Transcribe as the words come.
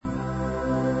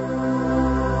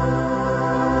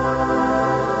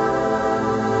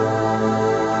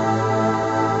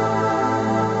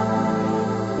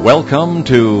Welcome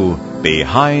to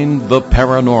Behind the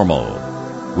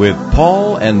Paranormal with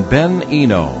Paul and Ben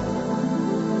Eno.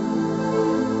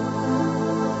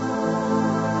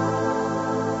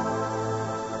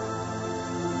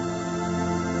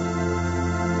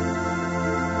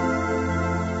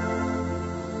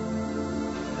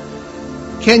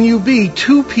 Can you be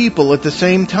two people at the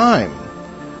same time?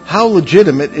 How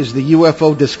legitimate is the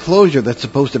UFO disclosure that's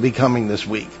supposed to be coming this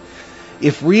week?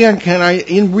 If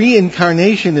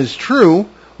reincarnation is true,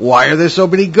 why are there so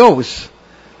many ghosts?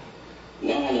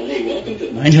 Well, hey, welcome to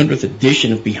the 900th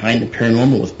edition of Behind the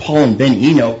Paranormal with Paul and Ben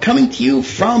Eno, coming to you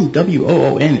from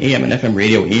WOON AM and FM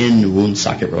radio in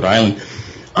Woonsocket, Rhode Island,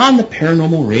 on the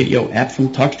Paranormal Radio app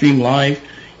from TalkStream Live.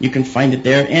 You can find it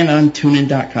there and on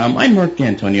TuneIn.com. I'm Mark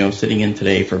D'Antonio, sitting in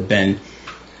today for Ben,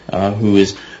 who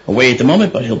is away at the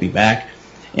moment, but he'll be back.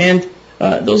 And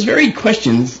those very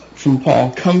questions from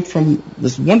Paul come from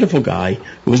this wonderful guy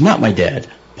who is not my dad,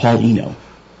 Paul Eno.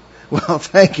 Well,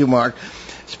 thank you, Mark.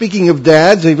 Speaking of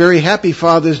dads, a very happy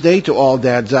Father's Day to all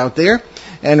dads out there.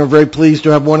 And we're very pleased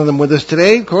to have one of them with us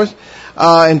today, of course.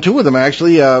 And two of them,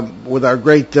 actually, with our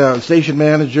great station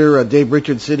manager, Dave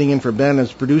Richards, sitting in for Ben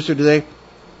as producer today.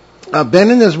 Ben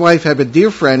and his wife have a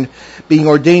dear friend being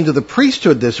ordained to the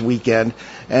priesthood this weekend,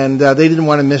 and they didn't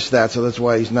want to miss that, so that's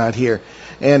why he's not here.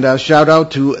 And shout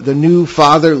out to the new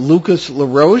father, Lucas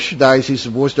LaRoche, Diocese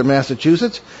of Worcester,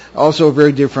 Massachusetts, also a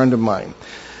very dear friend of mine.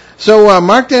 So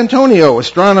Mark D'Antonio,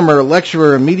 astronomer,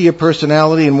 lecturer, and media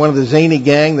personality, and one of the zany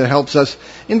gang that helps us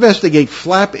investigate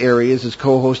flap areas, is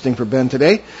co-hosting for Ben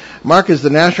today. Mark is the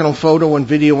national photo and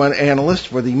video analyst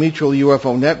for the Mutual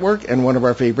UFO Network and one of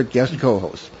our favorite guest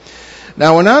co-hosts.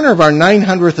 Now, in honor of our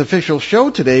 900th official show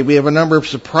today, we have a number of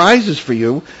surprises for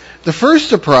you. The first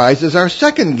surprise is our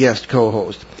second guest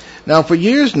co-host. Now, for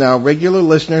years now, regular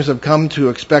listeners have come to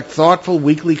expect thoughtful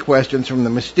weekly questions from the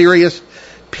mysterious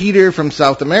Peter from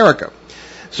South America.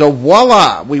 So,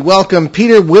 voila, we welcome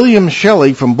Peter William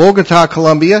Shelley from Bogota,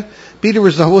 Colombia. Peter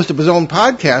is the host of his own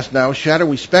podcast now,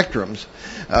 Shadowy Spectrums,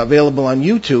 available on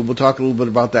YouTube. We'll talk a little bit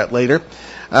about that later.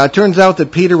 Turns out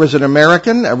that Peter is an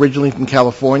American, originally from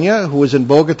California, who is in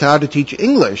Bogota to teach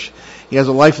English. He has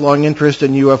a lifelong interest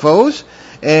in UFOs,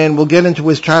 and we'll get into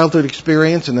his childhood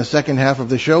experience in the second half of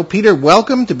the show. Peter,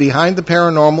 welcome to Behind the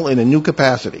Paranormal in a new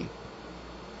capacity.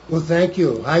 Well, thank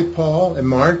you. Hi, Paul and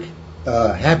Mark.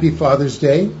 Happy Father's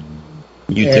Day.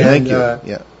 You too. Thank you.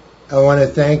 Yeah. I want to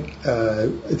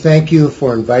thank you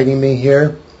for inviting me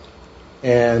here,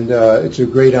 and it's a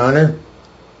great honor.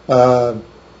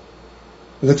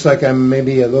 It looks like I'm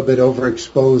maybe a little bit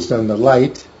overexposed on the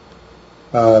light,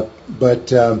 but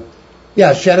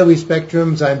Shadowy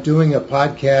Spectrums. I'm doing a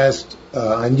podcast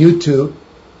on YouTube,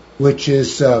 which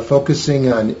is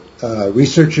focusing on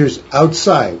researchers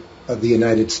outside of the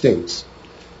United States.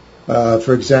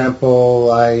 For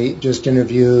example, I just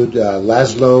interviewed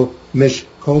Laszlo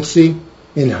Miskolci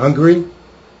in Hungary,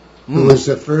 who was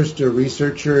the first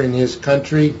researcher in his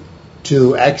country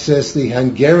to access the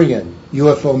Hungarian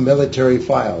UFO military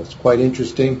files. Quite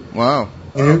interesting. Wow.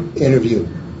 Interview.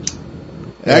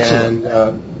 Excellent.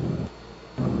 And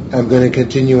I'm going to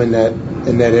continue in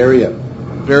that area.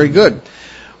 Very good.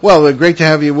 Well, great to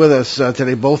have you with us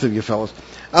today, both of you fellows.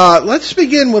 Let's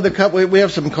begin with a couple. We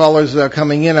have some callers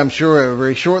coming in, I'm sure,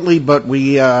 very shortly, but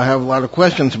we have a lot of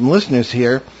questions from listeners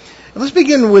here. Let's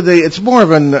begin with it's more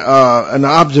of an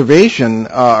observation,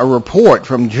 a report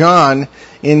from John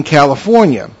in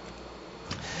California.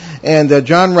 And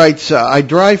John writes, I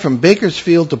drive from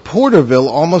Bakersfield to Porterville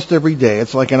almost every day.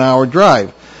 It's like an hour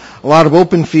drive. A lot of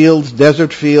open fields,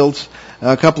 desert fields.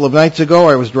 A couple of nights ago,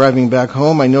 I was driving back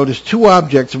home. I noticed two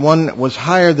objects. One was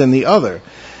higher than the other,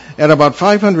 at about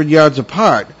 500 yards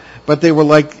apart, but they were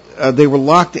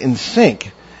locked in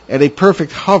sync at a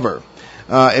perfect hover.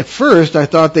 At first, I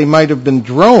thought they might have been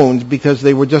drones because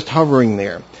they were just hovering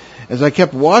there. As I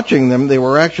kept watching them, they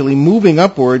were actually moving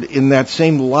upward in that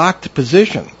same locked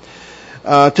position.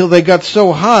 Till they got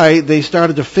so high, they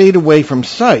started to fade away from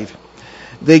sight.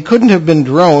 They couldn't have been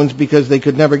drones because they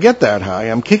could never get that high.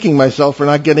 I'm kicking myself for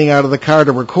not getting out of the car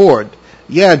to record.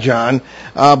 Yeah, John,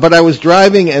 but I was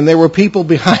driving and there were people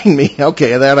behind me.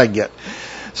 Okay, that I get.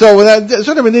 So that's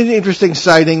sort of an interesting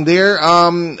sighting there.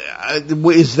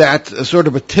 Is that sort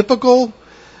of a typical,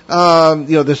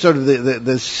 the sort of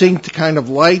the synced kind of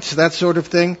lights, that sort of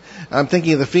thing? I'm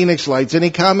thinking of the Phoenix lights. Any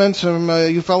comments from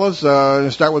you fellows?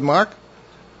 Start with Mark.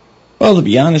 Well, to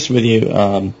be honest with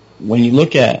you, when you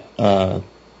look at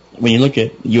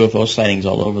UFO sightings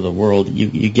all over the world,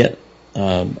 you get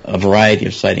a variety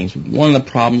of sightings. One of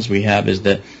the problems we have is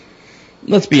that,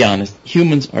 let's be honest,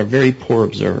 humans are very poor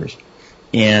observers.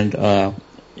 And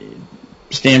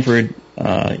Stanford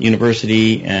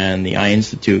University and the Eye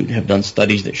Institute have done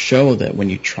studies that show that when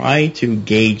you try to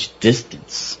gauge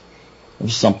distance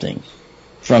of something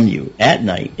from you at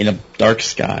night in a dark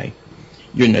sky,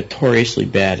 you're notoriously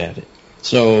bad at it.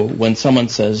 So when someone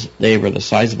says they were the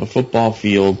size of a football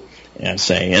field,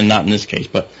 say, and not in this case,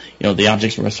 but the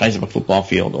objects were the size of a football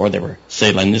field, or they were, say,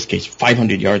 in this case,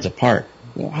 500 yards apart.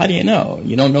 Well, how do you know?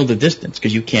 You don't know the distance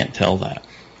because you can't tell that.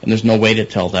 And there's no way to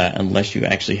tell that unless you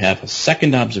actually have a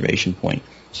second observation point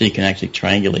so you can actually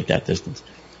triangulate that distance.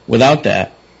 Without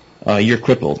that, you're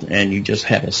crippled and you just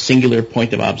have a singular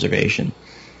point of observation.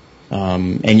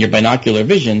 And your binocular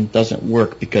vision doesn't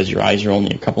work because your eyes are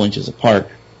only a couple inches apart.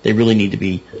 They really need to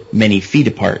be many feet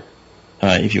apart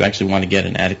if you actually want to get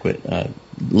an adequate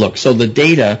look. So the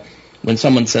data, when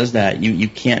someone says that, you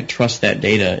can't trust that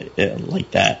data like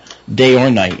that, day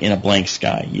or night in a blank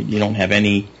sky. You don't have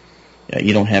any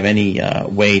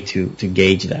way to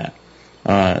gauge that.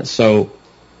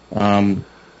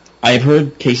 I've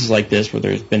heard cases like this where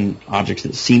there's been objects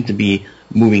that seem to be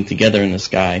moving together in the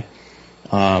sky.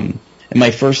 And my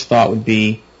first thought would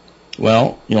be,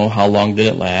 well, how long did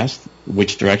it last?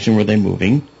 Which direction were they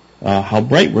moving? How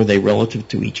bright were they relative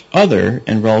to each other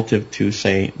and relative to,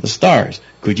 say, the stars?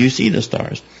 Could you see the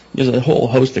stars? There's a whole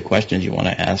host of questions you want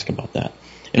to ask about that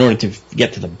in order to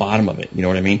get to the bottom of it. You know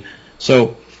what I mean?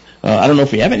 So I don't know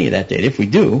if we have any of that data. If we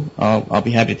do, I'll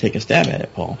be happy to take a stab at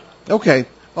it, Paul. Okay.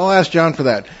 I'll ask John for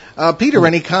that. Peter,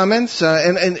 any comments?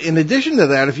 And in addition to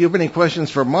that, if you have any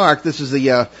questions for Mark, this is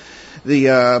the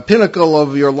pinnacle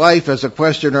of your life as a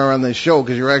questioner on this show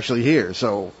because you're actually here.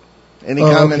 So any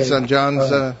comments on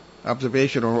John's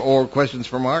observation or questions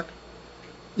for Mark?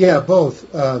 Yeah,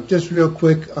 both. Just real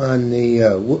quick on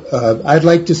the, I'd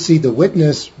like to see the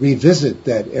witness revisit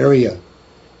that area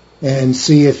and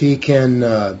see if he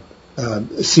can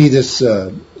see this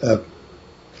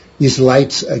these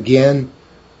lights again.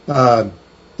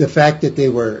 The fact that they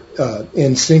were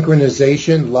in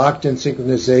synchronization, locked in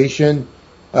synchronization,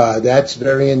 that's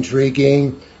very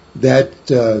intriguing. That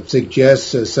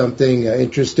suggests something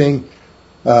interesting.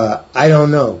 I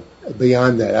don't know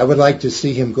beyond that. I would like to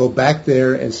see him go back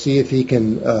there and see if he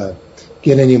can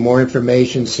get any more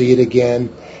information, see it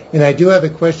again. And I do have a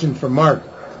question for Mark.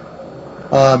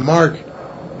 Mark,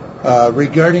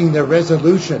 regarding the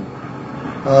resolution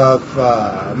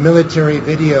of military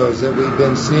videos that we've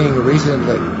been seeing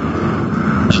recently,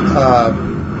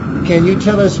 can you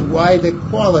tell us why the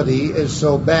quality is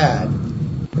so bad?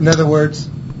 In other words,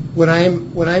 what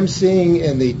I'm seeing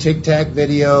in the Tic Tac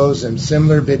videos and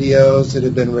similar videos that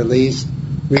have been released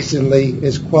recently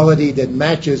is quality that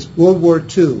matches World War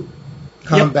II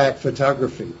combat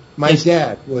photography. My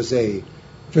dad was a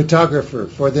photographer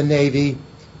for the Navy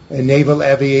and naval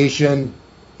aviation.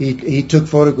 He took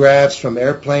photographs from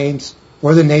airplanes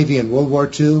for the Navy in World War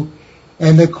II,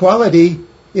 and the quality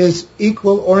is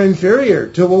equal or inferior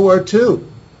to World War II.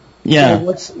 Yeah.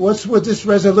 So what's with this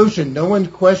resolution? No one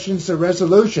questions the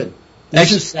resolution.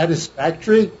 Is it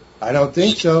satisfactory? I don't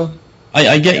think so.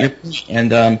 I get your point,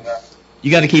 and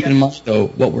you got to keep in mind though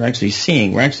what we're actually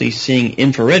seeing. We're actually seeing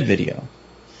infrared video.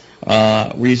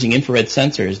 We're using infrared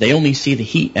sensors. They only see the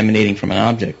heat emanating from an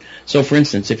object. So, for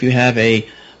instance, if you have a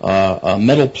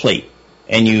metal plate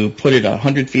and you put it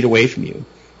 100 feet away from you,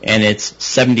 and it's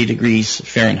 70 degrees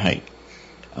Fahrenheit,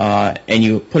 and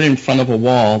you put it in front of a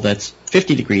wall that's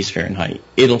 50 degrees Fahrenheit,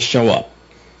 it'll show up.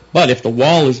 But if the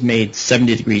wall is made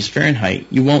 70 degrees Fahrenheit,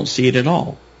 you won't see it at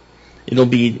all. It'll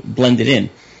be blended in.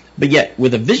 But yet,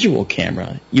 with a visual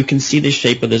camera, you can see the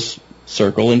shape of this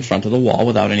circle in front of the wall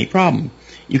without any problem.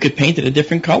 You could paint it a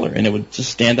different color, and it would just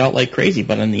stand out like crazy.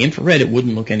 But on the infrared, it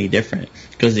wouldn't look any different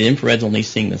because the infrared's only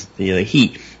seeing the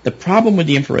heat. The problem with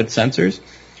the infrared sensors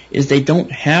is they don't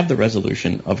have the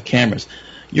resolution of cameras.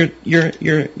 Your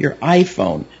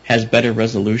iPhone has better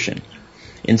resolution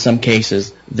in some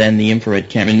cases than the infrared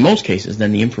camera. In most cases,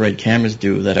 than the infrared cameras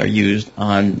do that are used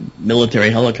on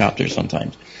military helicopters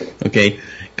sometimes. Okay,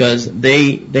 because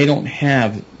they don't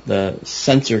have the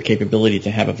sensor capability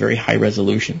to have a very high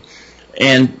resolution.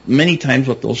 And many times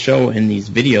what they'll show in these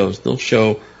videos, they'll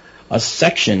show a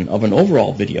section of an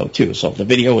overall video too. So if the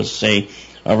video is, say,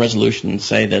 a resolution,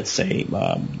 say that's, say,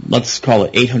 let's call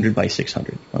it 800 by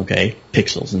 600, okay,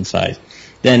 pixels in size,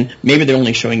 then maybe they're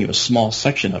only showing you a small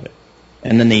section of it.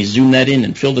 And then they zoom that in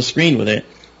and fill the screen with it,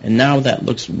 and now that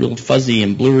looks real fuzzy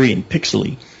and blurry and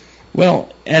pixely.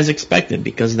 Well, as expected,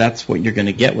 because that's what you're going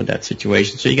to get with that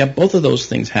situation. So you got both of those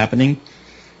things happening.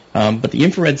 But the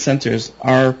infrared sensors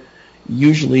are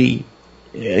usually,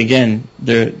 again,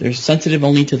 they're sensitive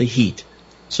only to the heat,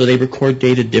 so they record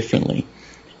data differently,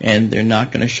 and they're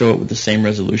not going to show it with the same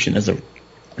resolution as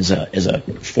as a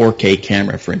 4K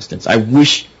camera, for instance. I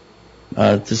wish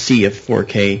to see a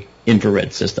 4K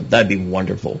infrared system. That'd be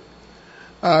wonderful.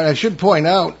 I should point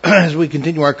out, as we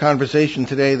continue our conversation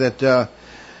today, that,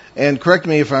 and correct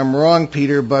me if I'm wrong,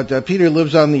 Peter, but Peter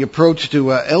lives on the approach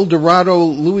to El Dorado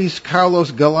Luis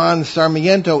Carlos Galan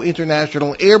Sarmiento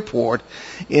International Airport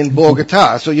in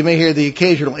Bogota. So you may hear the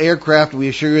occasional aircraft. We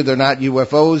assure you they're not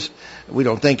UFOs. We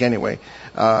don't think anyway.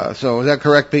 So is that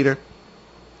correct, Peter?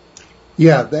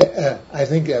 Yeah, I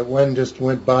think one just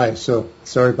went by, so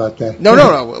sorry about that.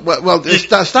 No. Well,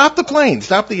 stop the plane.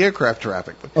 Stop the aircraft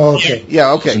traffic. Oh, okay.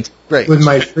 Yeah, okay. Great. With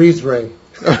my freeze ray.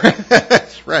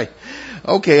 That's right.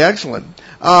 Okay, excellent.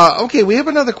 Okay, we have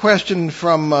another question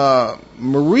from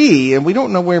Marie, and we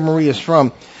don't know where Marie is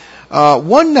from.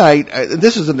 One night,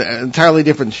 this is an entirely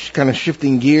different kind of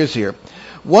shifting gears here.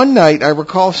 One night, I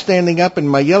recall standing up in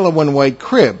my yellow and white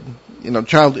crib,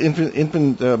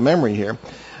 infant memory here,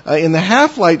 in the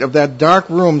half-light of that dark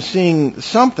room seeing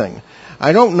something.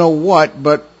 I don't know what,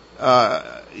 but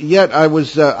yet I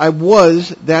was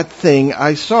that thing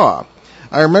I saw.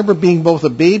 I remember being both a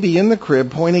baby in the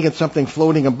crib, pointing at something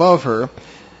floating above her,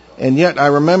 and yet I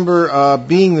remember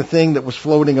being the thing that was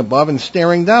floating above and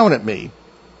staring down at me.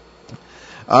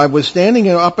 I was standing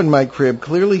up in my crib,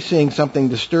 clearly seeing something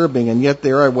disturbing, and yet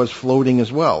there I was floating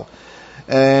as well.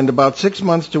 And about 6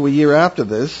 months to a year after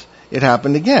this, it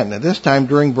happened again, this time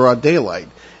during broad daylight.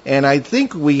 And I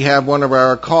think we have one of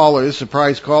our callers,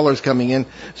 surprise callers, coming in,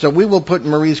 so we will put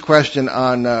Marie's question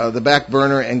on the back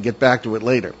burner and get back to it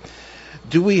later.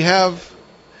 We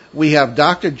have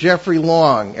Dr. Jeffrey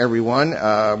Long, everyone,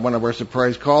 one of our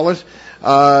surprise callers.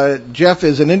 Jeff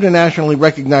is an internationally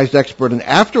recognized expert in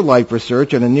afterlife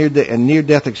research and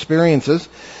near-death experiences,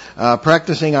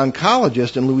 practicing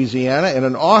oncologist in Louisiana, and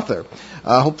an author.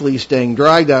 Hopefully he's staying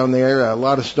dry down there, a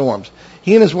lot of storms.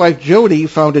 He and his wife Jody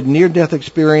founded Near-Death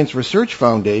Experience Research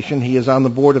Foundation. He is on the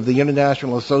board of the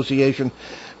International Association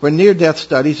for Near-Death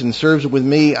Studies and serves with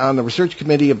me on the research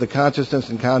committee of the Consciousness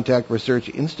and Contact Research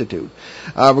Institute.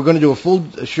 We're going to do a full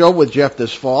show with Jeff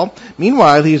this fall.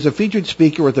 Meanwhile, he is a featured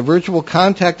speaker at the virtual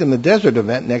Contact in the Desert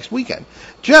event next weekend.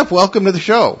 Jeff, welcome to the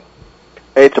show.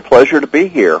 Hey, it's a pleasure to be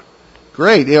here.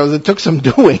 Great. It took some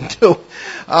doing, too.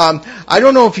 I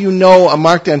don't know if you know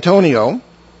Mark D'Antonio.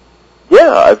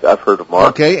 Yeah, I've heard of Mark.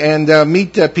 Okay, and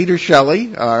meet Peter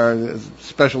Shelley, our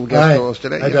special guest host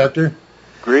today. Hi, Doctor.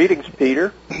 Greetings,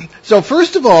 Peter. So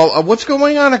first of all, what's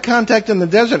going on at Contact in the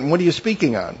Desert, and what are you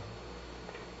speaking on?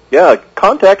 Yeah,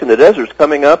 Contact in the Desert is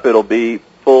coming up. It'll be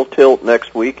full tilt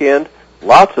next weekend.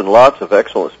 Lots and lots of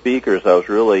excellent speakers. I was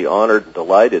really honored and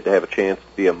delighted to have a chance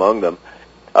to be among them.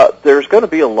 There's going to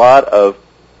be a lot of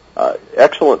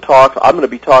excellent talks. I'm going to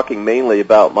be talking mainly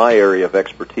about my area of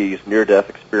expertise, near-death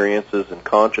experiences and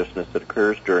consciousness that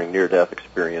occurs during near-death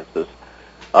experiences.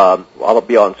 I'll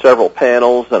be on several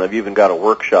panels, and I've even got a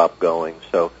workshop going,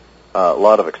 so a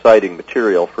lot of exciting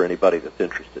material for anybody that's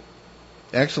interested.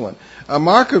 Excellent.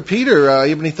 Mark or Peter, you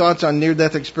have any thoughts on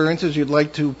near-death experiences you'd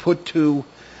like to put to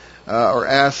or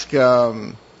ask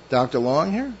Dr.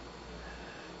 Long here?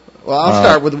 Well, I'll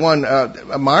start with one.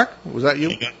 Mark, was that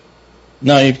you?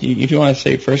 No, if you want to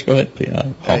say it first, go ahead.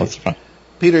 Paul, that's fine.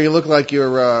 Peter, you look like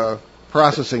you're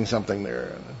processing something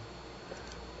there.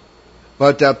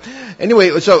 But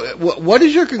anyway, so what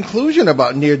is your conclusion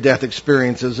about near-death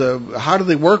experiences? How do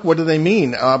they work? What do they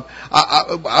mean?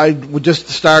 I would just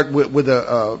start with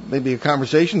maybe a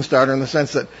conversation starter in the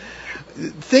sense that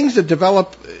things that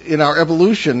develop in our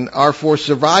evolution are for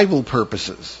survival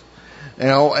purposes.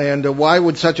 And why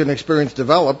would such an experience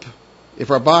develop if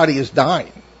our body is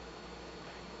dying?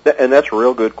 And that's a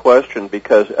real good question,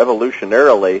 because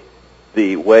evolutionarily,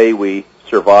 the way we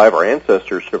survive, our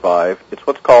ancestors survive, it's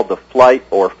what's called the flight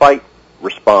or fight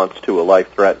response to a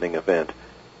life-threatening event.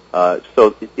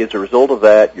 So as a result of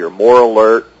that, you're more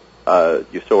alert,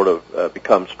 you sort of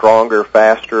become stronger,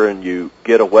 faster, and you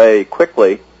get away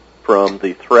quickly from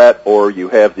the threat, or you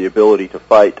have the ability to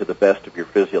fight to the best of your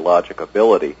physiologic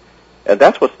ability. And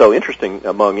that's what's so interesting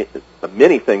among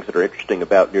many things that are interesting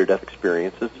about near-death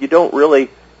experiences. You don't really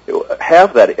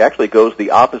have that. It actually goes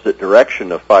the opposite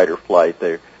direction of fight or flight.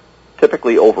 They're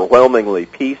typically overwhelmingly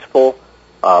peaceful.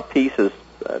 Peace is,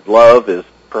 love is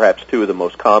perhaps two of the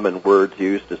most common words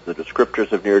used as the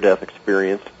descriptors of near-death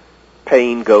experience.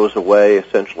 Pain goes away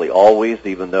essentially always,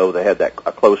 even though they had a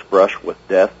close brush with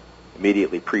death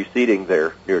immediately preceding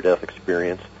their near-death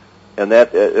experience. And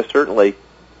that certainly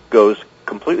goes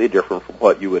completely different from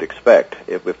what you would expect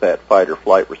with that fight or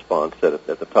flight response at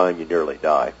the time you nearly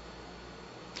die.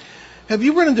 Have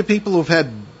you run into people who've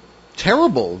had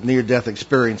terrible near-death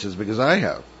experiences? Because I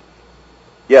have.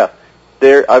 Yeah,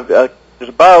 I've there's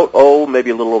about,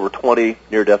 maybe a little over 20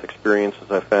 near-death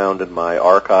experiences I found in my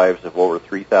archives of over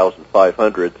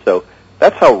 3,500. So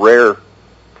that's how rare,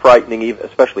 frightening,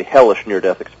 especially hellish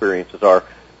near-death experiences are.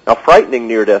 Now, frightening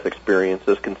near-death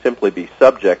experiences can simply be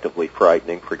subjectively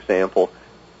frightening. For example,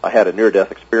 I had a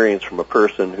near-death experience from a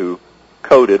person who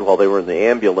coded while they were in the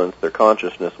ambulance. Their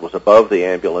consciousness was above the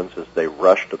ambulance as they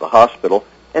rushed to the hospital,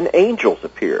 and angels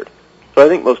appeared. So I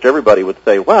think most everybody would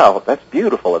say, wow, that's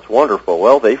beautiful, that's wonderful.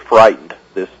 Well, they frightened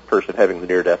this person having the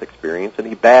near-death experience, and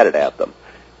he batted at them.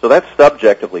 So that's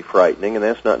subjectively frightening, and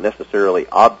that's not necessarily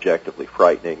objectively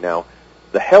frightening. Now,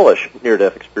 the hellish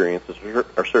near-death experiences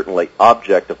are certainly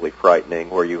objectively frightening,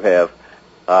 where you have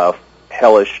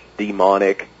hellish,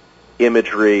 demonic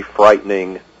imagery,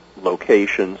 frightening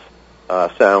locations,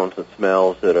 sounds and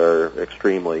smells that are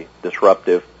extremely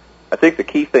disruptive. I think the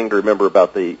key thing to remember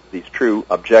about these true,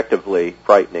 objectively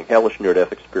frightening, hellish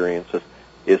near-death experiences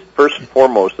is, first and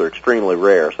foremost, they're extremely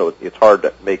rare, so it's hard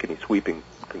to make any sweeping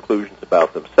conclusions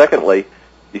about them. Secondly,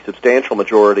 the substantial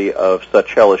majority of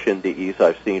such hellish NDEs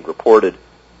I've seen reported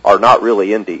are not really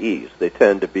NDEs. They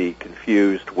tend to be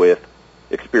confused with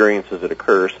experiences that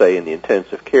occur, say, in the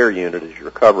intensive care unit as you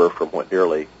recover from what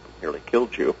nearly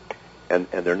killed you, and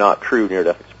they're not true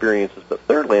near-death experiences. But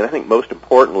thirdly, and I think most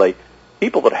importantly,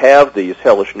 people that have these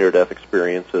hellish near-death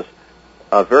experiences,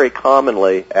 very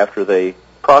commonly, after they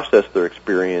process their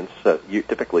experience,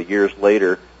 typically years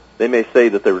later, they may say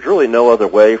that there was really no other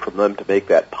way for them to make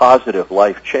that positive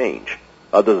life change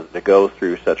other than to go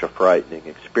through such a frightening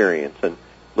experience. And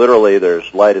literally,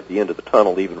 there's light at the end of the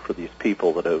tunnel even for these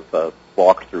people that have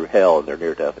walked through hell in their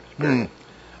near-death experience.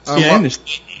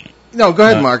 No, go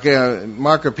ahead, Mark.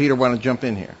 Mark or Peter want to jump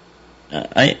in here.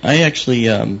 I actually,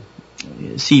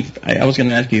 Steve, I was going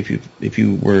to ask you if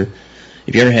you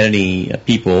ever had any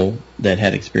people that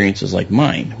had experiences like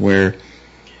mine, where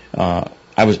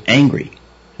I was angry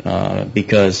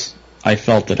because I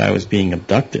felt that I was being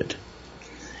abducted,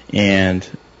 and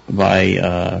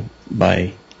by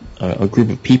a group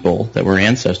of people that were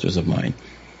ancestors of mine,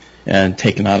 and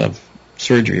taken out of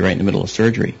surgery right in the middle of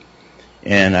surgery.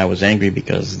 And I was angry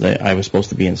because I was supposed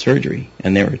to be in surgery,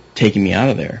 and they were taking me out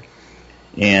of there.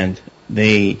 And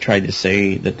they tried to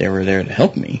say that they were there to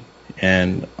help me,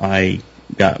 and I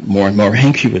got more and more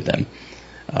angry with them.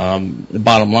 The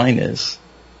bottom line is,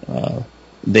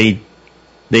 they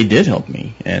did help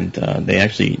me, and they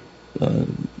actually,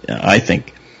 I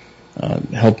think,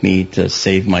 helped me to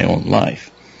save my own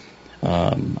life.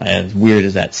 As weird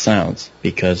as that sounds,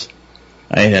 because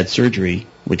I had surgery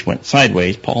which went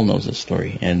sideways. Paul knows this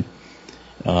story, and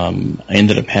I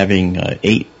ended up having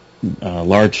 8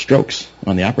 large strokes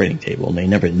on the operating table, and they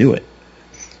never knew it.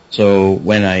 So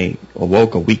when I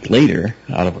awoke a week later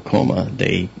out of a coma,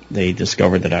 they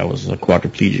discovered that I was a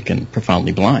quadriplegic and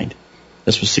profoundly blind.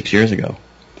 This was 6 years ago.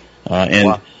 And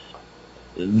wow.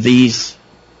 These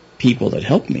people that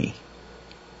helped me,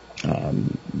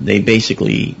 they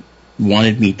basically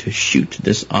wanted me to shoot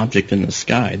this object in the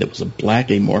sky that was a black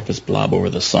amorphous blob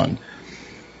over the sun.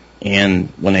 And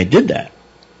when I did that,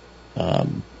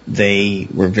 they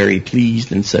were very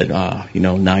pleased and said, now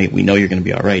we know you're going to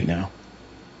be all right now.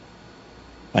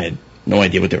 I had no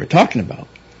idea what they were talking about.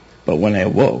 But when I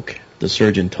awoke, the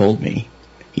surgeon told me,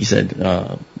 he said,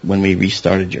 when we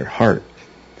restarted your heart,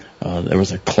 there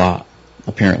was a clot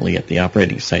apparently at the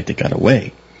operating site that got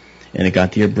away. And it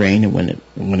got to your brain, and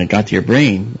when it got to your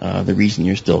brain, the reason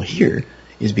you're still here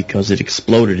is because it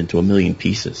exploded into 1 million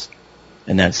pieces,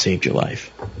 and that saved your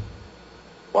life.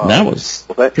 Wow. And that was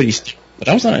pretty. But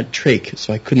I was on a trach,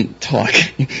 so I couldn't talk.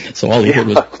 So all you heard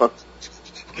was,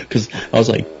 because I was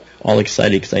like all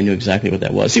excited because I knew exactly what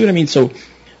that was. See what I mean? So,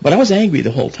 but I was angry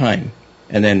the whole time,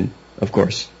 and then of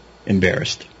course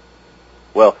embarrassed.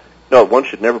 Well, no, one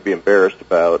should never be embarrassed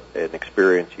about an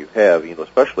experience you have,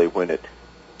 especially when it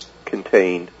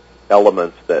contained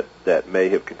elements that may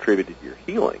have contributed to your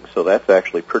healing. So that's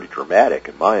actually pretty dramatic,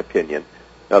 in my opinion.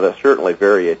 Now, that's certainly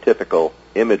very atypical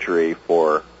imagery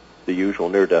for the usual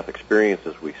near-death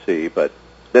experiences we see, but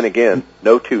then again,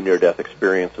 no 2 near-death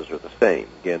experiences are the same.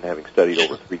 Again, having studied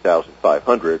over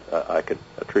 3,500, I can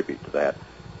attribute to that.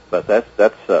 But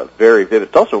that's very vivid.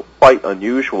 It's also quite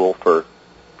unusual for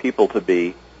people to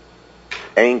be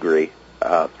angry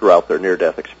throughout their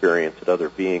near-death experience at other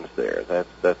beings there.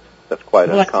 That's quite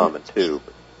uncommon, too.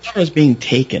 I was being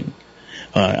taken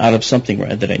out of something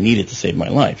that I needed to save my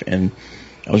life, and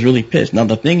I was really pissed. Now,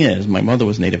 the thing is, my mother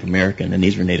was Native American, and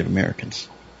these were Native Americans.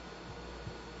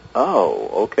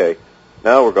 Oh, okay.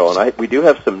 Now we're going. We do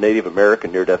have some Native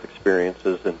American near-death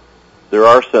experiences, and there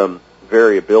are some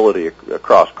variability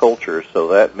across cultures, so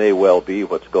that may well be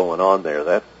what's going on there.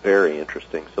 That's very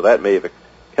interesting. So that may have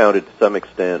accounted to some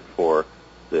extent for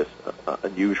this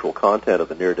unusual content of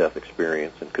the near-death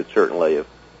experience, and could certainly have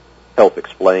helped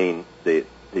explain the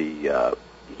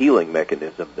healing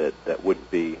mechanism that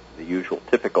wouldn't be the usual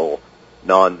typical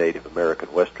non-Native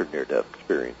American Western near-death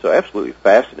experience. So absolutely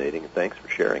fascinating, and thanks for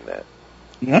sharing that.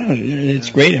 No, it's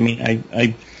great. I mean,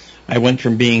 I went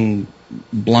from being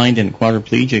blind and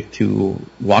quadriplegic to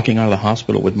walking out of the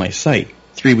hospital with my sight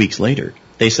 3 weeks later.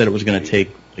 They said it was going to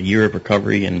take a year of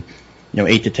recovery and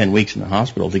 8 to 10 weeks in the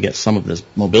hospital to get some of this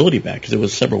mobility back, because it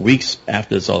was several weeks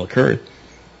after this all occurred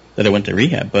that I went to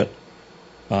rehab. But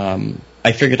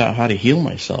I figured out how to heal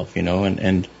myself,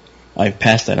 and I've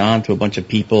passed that on to a bunch of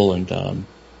people, and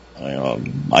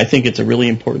I think it's a really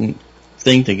important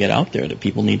thing to get out there, that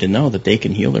people need to know that they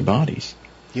can heal their bodies.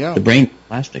 Yeah. The brain is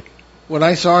plastic. When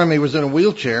I saw him, he was in a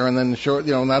wheelchair, and then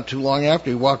not too long after,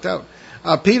 he walked out.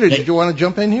 Peter, did you want to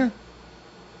jump in here?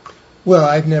 Well,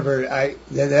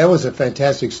 that was a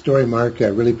fantastic story, Mark. I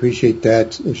really appreciate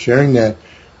that, sharing that.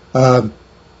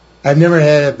 I've never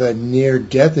had a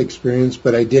near-death experience,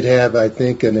 but I did have, I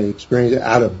think, an experience,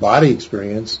 out-of-body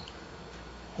experience.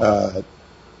 It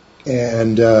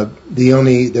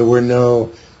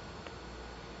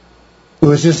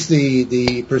was just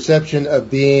the perception of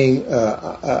being,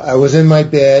 I was in my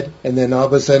bed, and then all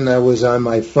of a sudden I was on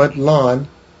my front lawn,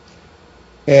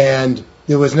 and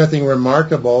there was nothing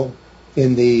remarkable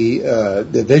in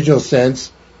the visual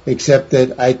sense, except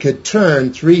that I could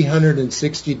turn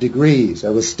 360 degrees. I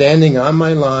was standing on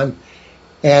my lawn,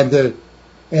 and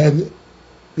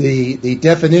the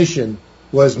definition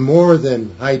was more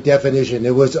than high definition.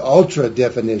 It was ultra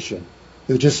definition.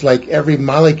 It was just like every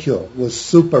molecule was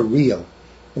super real,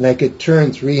 and I could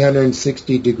turn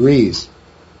 360 degrees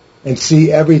and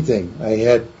see everything.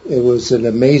 It was an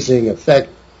amazing effect.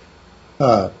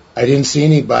 I didn't see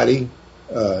anybody,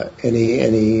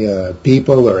 any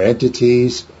people or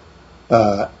entities,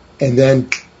 and then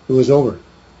it was over.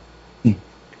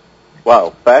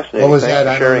 Wow, fascinating. What was Thanks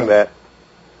that? for sharing that.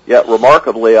 Yeah,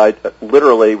 remarkably, I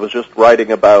literally was just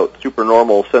writing about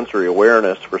supernormal sensory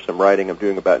awareness for some writing I'm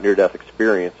doing about near-death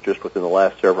experience just within the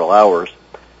last several hours.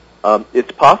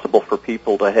 It's possible for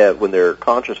people to have, when their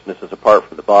consciousness is apart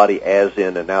from the body, as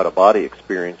in an out-of-body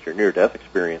experience or near-death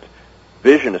experience,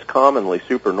 vision is commonly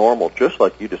supernormal, just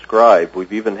like you described.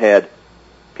 We've even had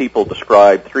people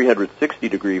describe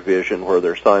 360-degree vision, where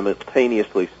they're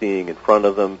simultaneously seeing in front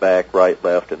of them, back, right,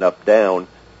 left, and up, down,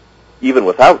 even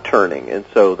without turning. And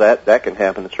so that can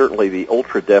happen. And certainly the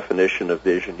ultra-definition of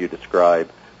vision you describe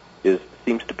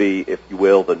seems to be, if you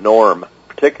will, the norm,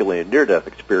 particularly in near-death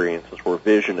experiences where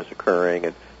vision is occurring.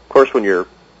 And, of course, when you're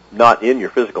not in your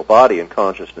physical body and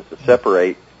consciousness is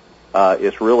separate,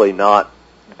 it's really not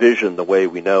vision the way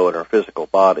we know in our physical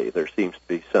body. There seems to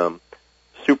be some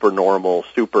supernormal,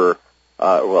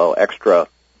 extra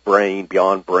brain,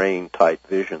 beyond brain type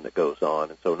vision that goes on.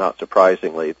 And so not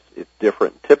surprisingly, it's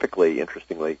different, typically,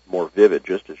 interestingly, more vivid,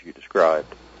 just as you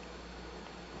described.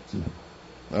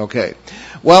 Okay.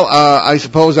 Well, I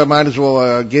suppose I might as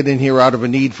well get in here out of a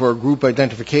need for group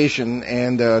identification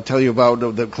and tell you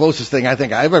about the closest thing I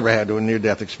think I've ever had to a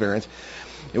near-death experience.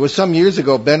 It was some years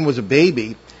ago. Ben was a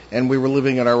baby, and we were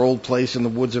living at our old place in the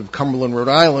woods of Cumberland, Rhode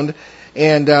Island.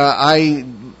 And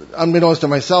unbeknownst to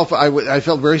myself, I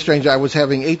felt very strange. I was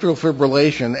having atrial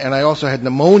fibrillation, and I also had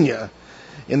pneumonia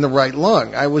in the right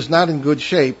lung. I was not in good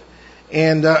shape.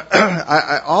 And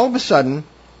all of a sudden,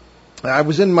 I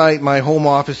was in my home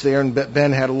office there, and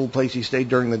Ben had a little place he stayed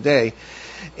during the day.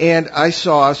 And I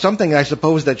saw something I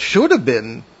suppose that should have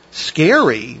been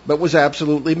scary, but was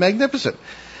absolutely magnificent.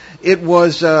 It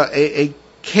was a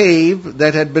cave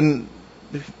that had been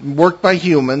worked by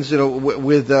humans,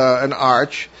 with an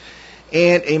arch,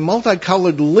 and a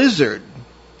multicolored lizard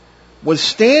was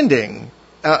standing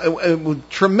with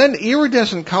tremendous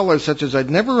iridescent colors such as I'd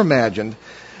never imagined,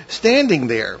 standing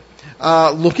there,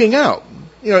 looking out.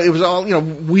 It was all,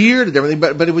 weird and everything,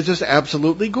 but it was just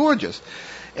absolutely gorgeous.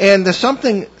 And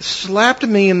something slapped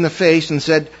me in the face and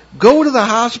said, "Go to the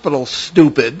hospital,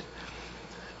 stupid."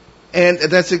 And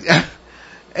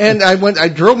and I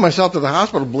drove myself to the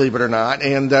hospital, believe it or not,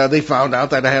 and they found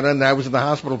out that I was in the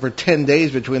hospital for 10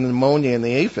 days between the pneumonia and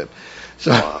the AFib.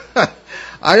 So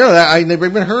I don't know, I never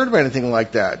even heard of anything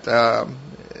like that.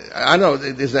 I don't know,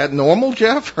 is that normal,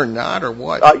 Jeff, or not, or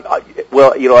what?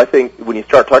 Well, I think when you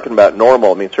start talking about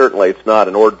normal, certainly it's not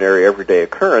an ordinary everyday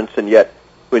occurrence, and yet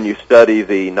when you study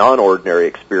the non-ordinary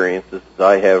experiences, as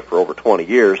I have for over 20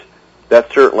 years,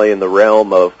 that's certainly in the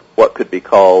realm of what could be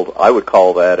called, I would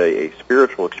call that a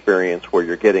spiritual experience where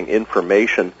you're getting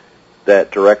information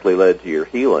that directly led to your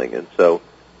healing. And so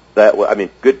that,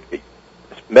 good,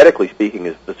 medically speaking,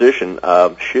 as a physician,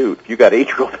 if you got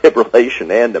atrial fibrillation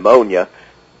and pneumonia,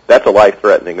 that's a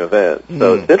life-threatening event.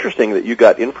 So it's interesting that you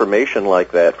got information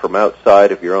like that from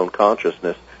outside of your own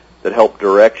consciousness that helped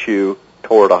direct you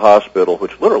toward a hospital,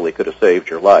 which literally could have saved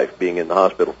your life. Being in the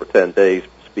hospital for 10 days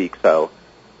speaks how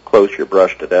close your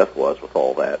brush to death was with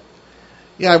all that.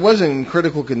 Yeah, I was in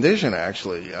critical condition,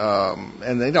 actually.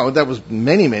 And, that was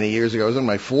many, many years ago. I was in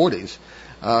my 40s.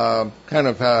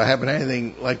 Haven't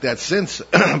anything like that since.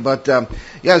 But,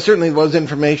 it certainly was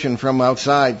information from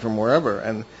outside, from wherever.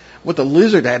 And what the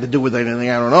lizard had to do with anything,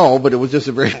 I don't know, but it was just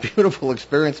a very beautiful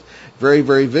experience, very,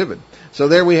 very vivid. So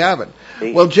there we have it.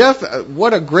 Well, Jeff,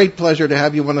 what a great pleasure to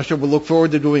have you on the show. We'll look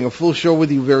forward to doing a full show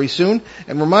with you very soon.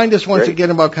 And remind us once again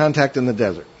about Contact in the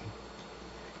Desert.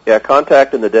 Yeah,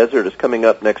 Contact in the Desert is coming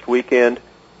up next weekend.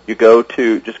 You go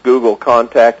to, just Google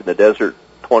Contact in the Desert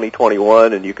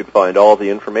 2021, and you can find all the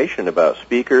information about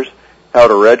speakers, how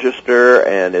to register,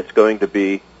 and it's going to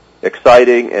be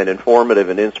exciting and informative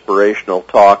and inspirational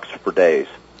talks for days.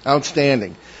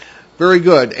 Outstanding. Very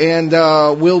good. And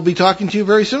we'll be talking to you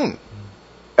very soon.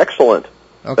 Excellent.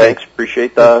 Okay. Thanks.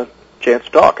 Appreciate the chance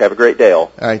to talk. Have a great day,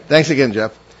 all. All right. Thanks again,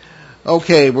 Jeff.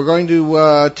 Okay, we're going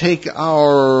to take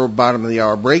our bottom of the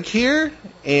hour break here,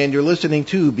 and you're listening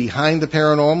to Behind the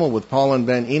Paranormal with Paul and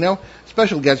Ben Eno.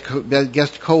 Special guest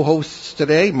co-hosts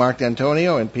today, Mark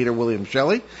D'Antonio and Peter William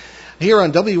Shelley, here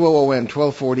on WOON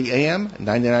 1240 AM,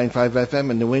 99.5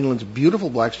 FM in New England's beautiful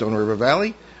Blackstone River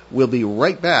Valley. We'll be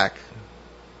right back.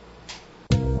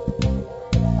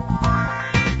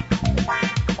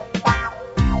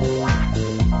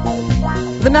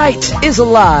 The night is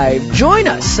alive. Join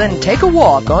us and take a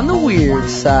walk on the weird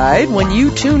side when you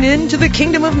tune in to The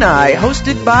Kingdom of Nye,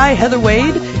 hosted by Heather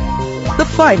Wade. The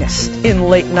finest in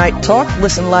late night talk.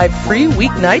 Listen live free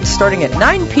weeknights starting at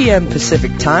 9 p.m.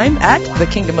 Pacific Time at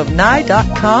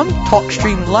thekingdomofnye.com,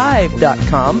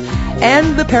 talkstreamlive.com,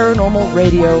 and the Paranormal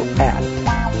Radio app.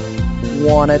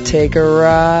 Wanna take a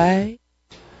ride?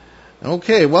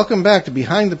 Okay, welcome back to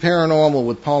Behind the Paranormal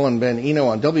with Paul and Ben Eno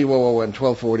on WOON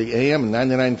 1240 AM and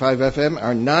 99.5 FM,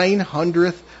 our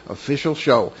 900th official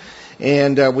show.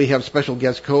 And we have special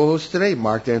guest co-hosts today,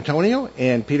 Mark D'Antonio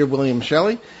and Peter William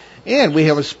Shelley. And we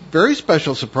have a very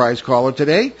special surprise caller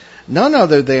today, none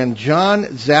other than John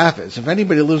Zaffis. If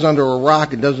anybody lives under a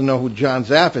rock and doesn't know who John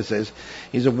Zaffis is,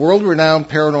 he's a world-renowned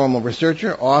paranormal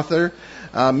researcher, author,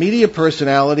 media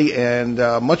personality, and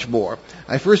much more.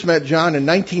 I first met John in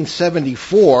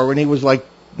 1974 when he was like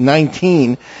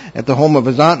 19 at the home of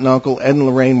his aunt and uncle, Ed and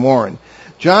Lorraine Warren.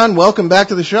 John, welcome back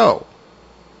to the show.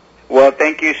 Well,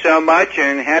 thank you so much,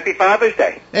 and happy Father's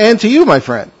Day. And to you, my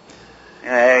friend.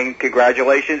 And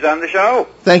congratulations on the show.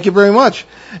 Thank you very much.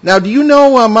 Now, do you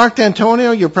know Mark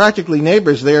D'Antonio? You're practically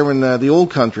neighbors there in the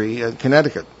old country,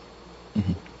 Connecticut.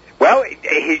 Mm-hmm. Well,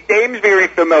 his name's very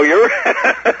familiar.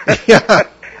 Yeah,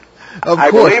 of course. I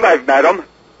believe I've met him.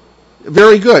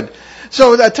 Very good.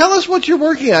 So tell us what you're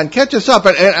working on. Catch us up.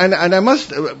 And I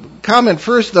must comment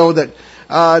first, though, that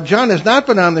John has not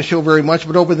been on the show very much,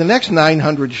 but over the next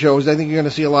 900 shows, I think you're going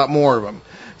to see a lot more of him.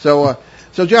 So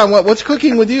John, what's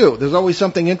cooking with you? There's always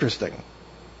something interesting.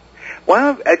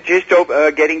 Well, just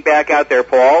getting back out there,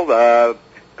 Paul,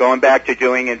 going back to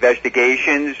doing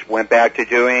investigations, went back to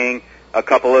doing a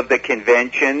couple of the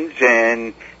conventions,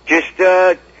 and just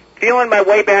feeling my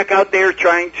way back out there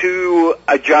trying to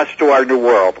adjust to our new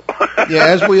world. Yeah,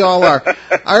 as we all are.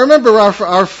 I remember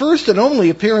our first and only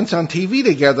appearance on TV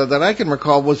together that I can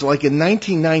recall was like in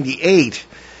 1998.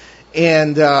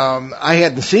 And I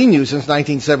hadn't seen you since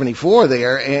 1974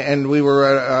 there, and we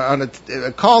were on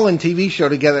a call-in TV show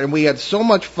together, and we had so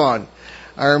much fun.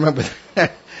 I remember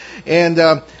that. And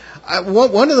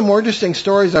one of the more interesting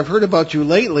stories I've heard about you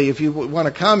lately, if you want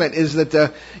to comment, is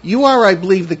that you are, I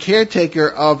believe, the caretaker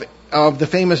of the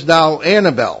famous doll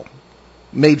Annabelle,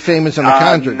 made famous in The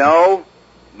Conjuring. No,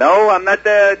 I'm not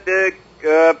the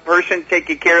person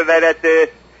taking care of that at the...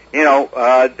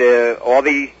 all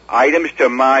the items to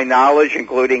my knowledge,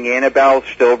 including Annabelle,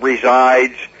 still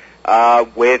resides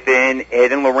within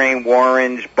Ed and Lorraine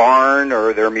Warren's barn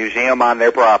or their museum on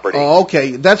their property. Oh,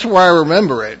 okay. That's where I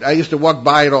remember it. I used to walk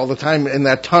by it all the time in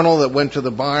that tunnel that went to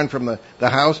the barn from the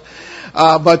house.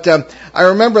 But I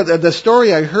remember the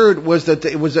story I heard was that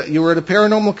you were at a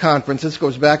paranormal conference. This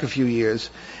goes back a few years.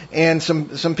 And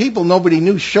some people nobody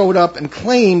knew showed up and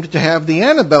claimed to have the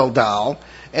Annabelle doll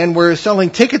and were selling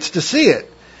tickets to see it.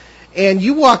 And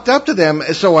you walked up to them,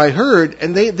 so I heard,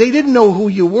 and they didn't know who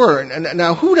you were. And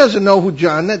now, who doesn't know who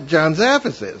John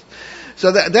Zaffis is?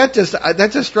 So that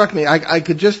just struck me. I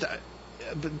could just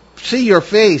see your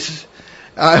face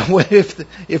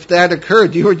if that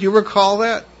occurred. Do you recall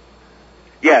that?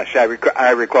 Yes, I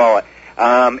recall it.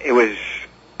 It was,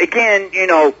 again, you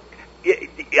know,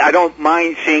 I don't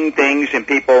mind seeing things and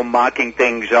people mocking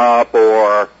things up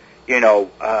or, you know,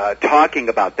 talking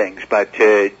about things, but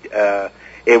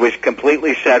it was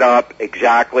completely set up,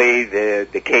 exactly,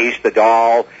 the case, the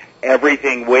doll,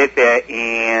 everything with it,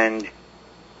 and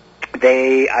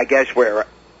they, I guess, were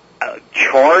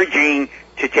charging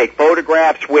to take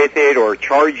photographs with it or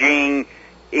charging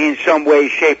in some way,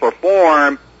 shape, or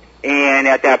form. And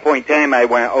at that point in time, I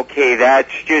went, okay,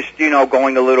 that's just, you know,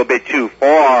 going a little bit too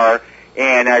far.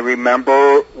 And I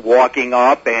remember walking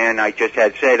up, and I just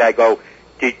had said, I go,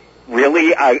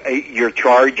 really, you're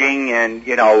charging, and,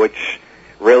 you know, it's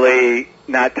really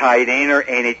not tied in or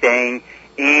anything.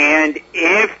 And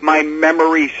if my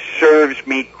memory serves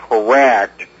me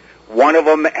correct, one of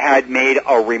them had made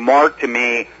a remark to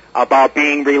me about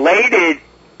being related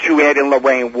to Ed and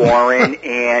Lorraine Warren,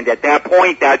 and at that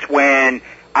point, that's when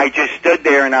I just stood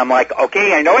there and I'm like,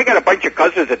 okay, I know I got a bunch of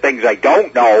cousins of things I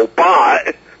don't know,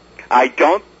 but I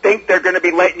don't think they're going to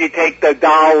be letting you take the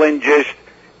doll and just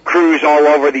cruise all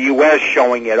over the U.S.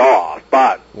 showing it off.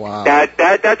 But wow.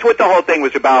 That's what the whole thing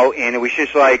was about, and it was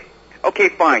just like, okay,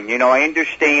 fine, you know, I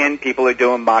understand people are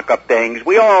doing mock-up things.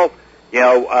 We all, you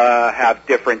know, have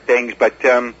different things, but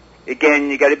again,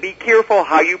 you got to be careful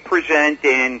how you present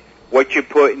and what you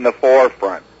put in the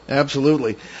forefront.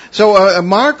 Absolutely. So,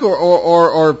 Mark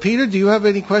or Peter, do you have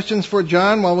any questions for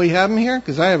John while we have him here?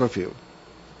 Because I have a few.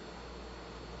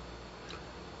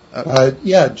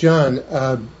 Yeah,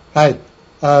 John. Hi.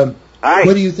 Hi.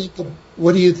 What do you think?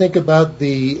 What do you think about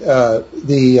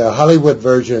the Hollywood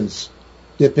versions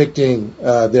depicting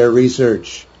their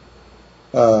research?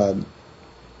 Do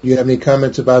you have any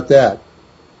comments about that?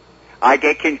 I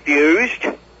get confused.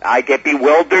 I get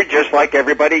bewildered just like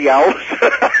everybody else.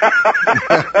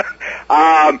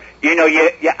 You know,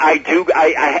 I do.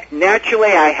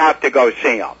 Naturally, I have to go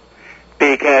see them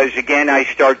because, again, I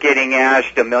start getting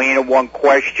asked 1,000,001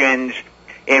 questions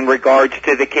in regards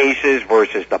to the cases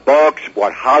versus the books,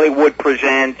 what Hollywood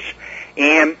presents,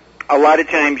 and a lot of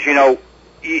times, you know,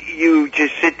 you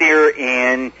just sit there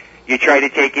and you try to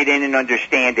take it in and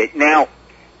understand it. Now,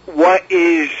 what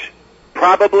is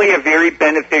probably a very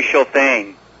beneficial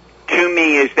thing to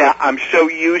me is that I'm so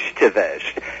used to this,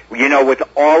 you know, with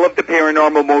all of the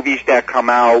paranormal movies that come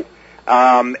out,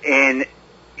 and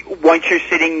once you're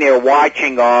sitting there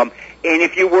watching them, and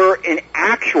if you were an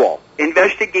actual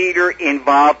investigator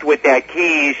involved with that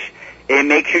case, it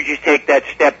makes you just take that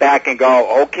step back and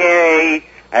go, okay,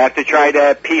 I have to try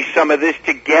to piece some of this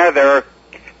together,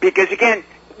 because again,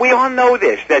 we all know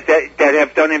this, that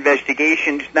have done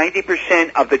investigations,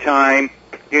 90% of the time,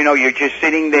 you know, you're just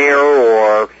sitting there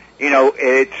or, you know,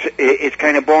 it's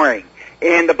kind of boring.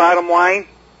 And the bottom line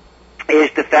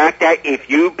is the fact that if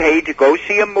you pay to go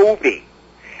see a movie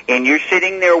and you're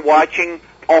sitting there watching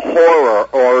a horror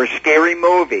or a scary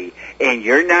movie and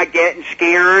you're not getting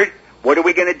scared, what are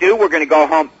we going to do? We're going to go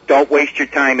home. Don't waste your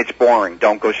time. It's boring.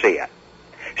 Don't go see it.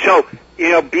 So, you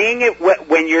know,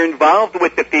 when you're involved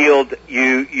with the field,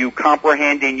 you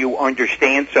comprehend and you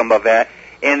understand some of it.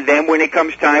 And then when it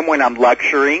comes time when I'm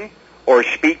lecturing or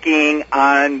speaking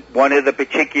on one of the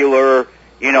particular,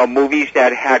 you know, movies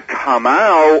that had come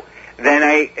out, then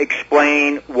I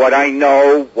explain what I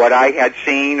know, what I had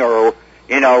seen, or,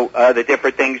 you know, the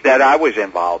different things that I was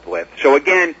involved with. So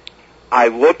again, I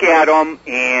look at them,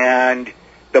 and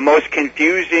the most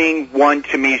confusing one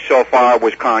to me so far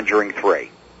was Conjuring 3.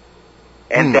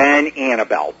 And then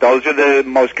Annabelle. Those are the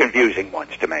most confusing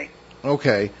ones to me.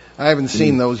 Okay. I haven't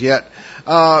seen those yet.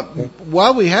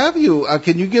 While we have you,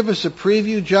 can you give us a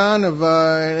preview, John, of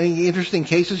any interesting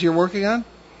cases you're working on?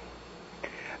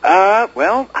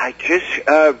 Well, I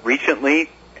just recently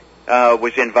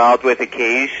was involved with a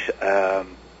case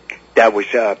that was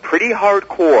pretty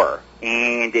hardcore,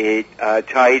 and it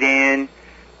tied in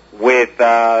with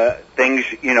things,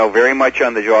 you know, very much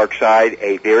on the dark side.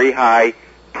 A very high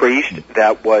priest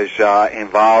that was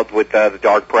involved with the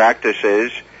dark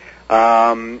practices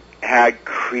had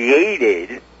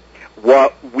created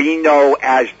what we know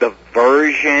as the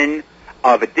version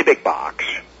of a Dybbuk box.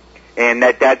 And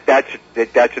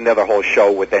that's another whole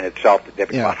show within itself, the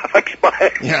Dybbuk box.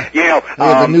 But, you know,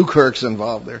 the Newkirk's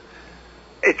involved there.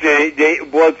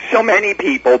 Well, so many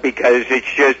people, because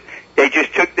they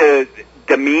just took the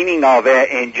meaning of it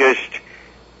and just,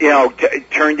 you know,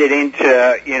 turned it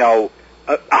into, you know,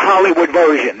 a Hollywood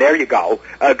version. There you go.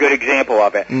 A good example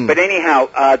of it. But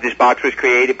anyhow, this box was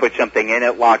created, put something in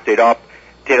it, locked it up,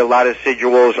 did a lot of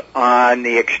sigils on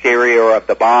the exterior of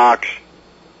the box,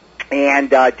 and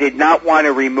did not want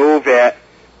to remove it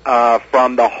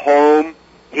from the home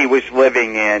he was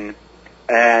living in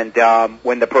And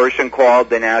when the person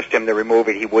called and asked him to remove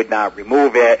it, he would not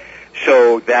remove it.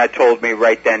 So that told me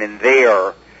right then and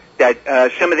there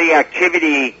that some of the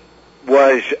activity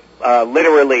was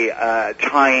literally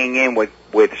tying in with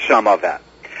some of that.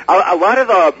 A lot of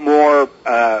the more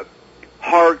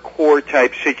hardcore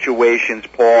type situations,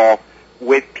 Paul,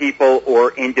 with people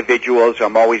or individuals,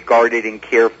 I'm always guarded and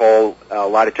careful. A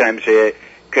lot of times it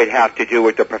could have to do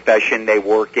with the profession they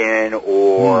work in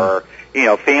or,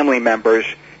 family members.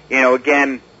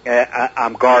 Again,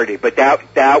 I'm guarded. But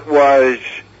that was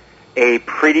a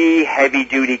pretty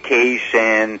heavy-duty case,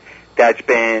 and that's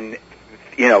been,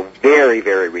 very,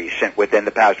 very recent within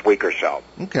the past week or so.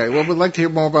 Okay, well, we'd like to hear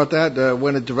more about that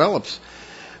when it develops.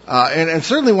 And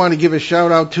certainly want to give a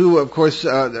shout out too, of course, to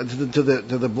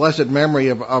the blessed memory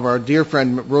of our dear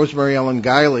friend Rosemary Ellen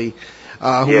Guiley,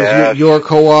 who is your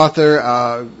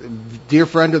co-author, dear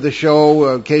friend of the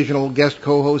show, occasional guest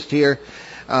co-host here,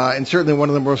 and certainly one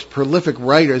of the most prolific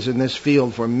writers in this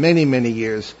field for many, many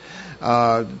years.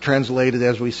 Translated,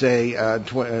 as we say, a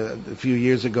few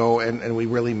years ago, and we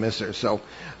really miss her. So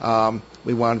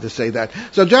we wanted to say that.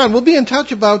 So, John, we'll be in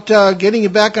touch about getting you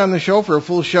back on the show for a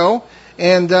full show.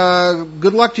 And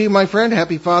good luck to you, my friend.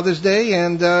 Happy Father's Day,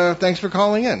 and thanks for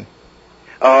calling in.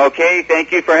 Okay,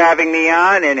 thank you for having me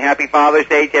on, and happy Father's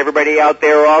Day to everybody out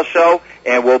there also,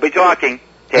 and we'll be talking.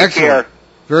 Take care.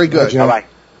 Very good. Bye-bye.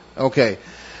 Okay.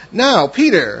 Now,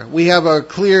 Peter, we have a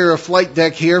clear flight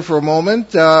deck here for a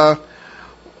moment.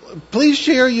 Please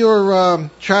share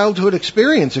your childhood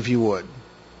experience, if you would.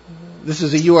 This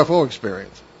is a UFO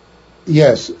experience.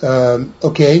 Yes.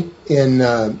 Okay. In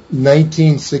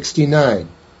 1969,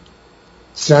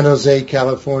 San Jose,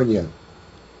 California,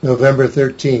 November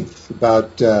 13th,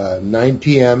 about 9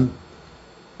 p.m.,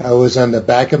 I was on the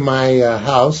back of my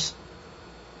house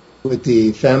with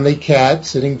the family cat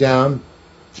sitting down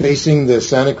facing the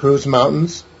Santa Cruz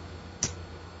Mountains.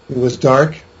 It was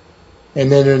dark,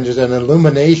 and then there's an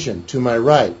illumination to my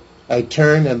right. I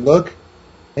turn and look,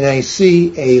 and I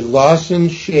see a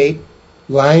lozenge-shaped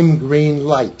lime green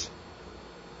light,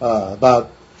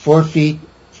 about 4 feet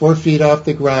off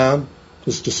the ground,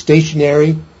 just a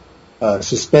stationary,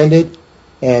 suspended,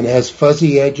 and has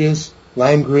fuzzy edges,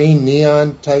 lime green,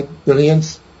 neon type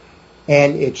brilliance,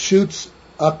 and it shoots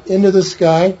up into the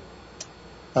sky,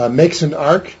 makes an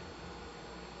arc,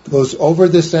 goes over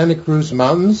the Santa Cruz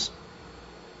Mountains,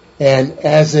 and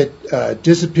as it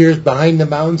disappears behind the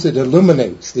mountains, it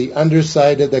illuminates the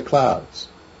underside of the clouds.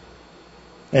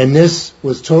 And this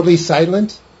was totally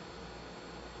silent.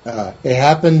 It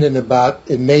happened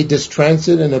it made this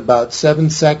transit in about 7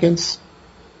 seconds.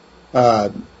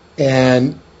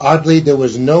 And oddly, there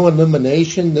was no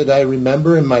illumination that I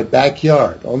remember in my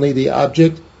backyard, only the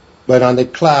object, but on the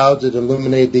clouds it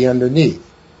illuminated the underneath.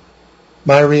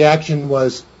 My reaction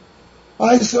was,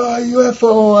 I saw a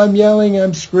UFO, I'm yelling,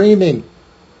 I'm screaming.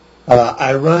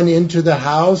 I run into the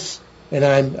house, and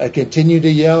I continue to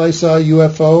yell, I saw a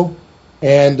UFO.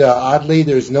 And oddly,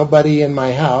 there's nobody in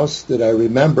my house that I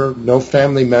remember, no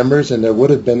family members, and there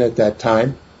would have been at that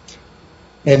time.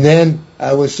 And then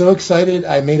I was so excited,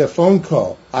 I made a phone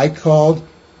call. I called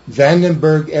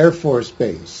Vandenberg Air Force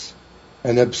Base,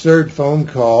 an absurd phone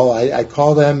call. I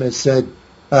called them and said,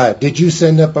 did you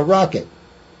send up a rocket?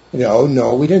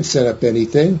 No, we didn't send up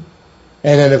anything.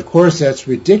 And then, of course, that's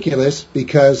ridiculous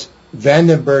because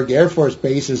Vandenberg Air Force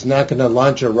Base is not going to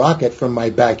launch a rocket from my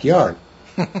backyard.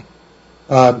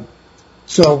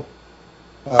 So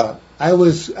I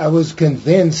was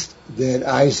convinced that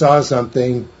I saw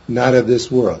something not of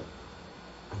this world.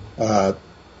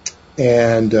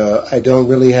 And I don't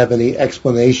really have any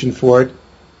explanation for it.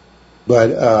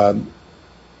 But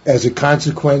as a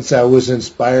consequence, I was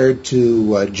inspired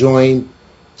to join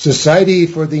Society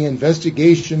for the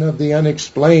Investigation of the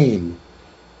Unexplained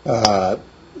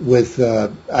with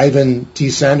Ivan T.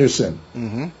 Sanderson.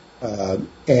 Mm-hmm.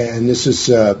 And this is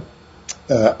a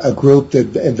group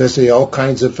that investigates all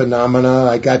kinds of phenomena.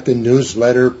 I got the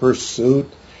newsletter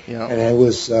Pursuit, and I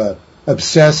was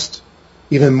obsessed,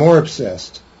 even more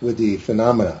obsessed with the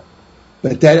phenomena.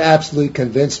 But that absolutely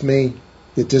convinced me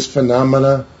that this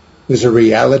phenomena, there's a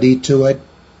reality to it.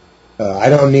 I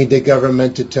don't need the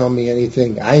government to tell me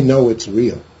anything. I know it's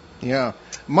real. Yeah.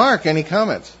 Mark, any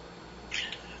comments?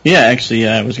 Yeah, actually,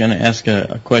 I was going to ask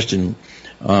a question.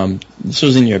 This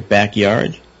was in your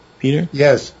backyard, Peter?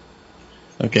 Yes.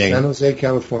 Okay. San Jose,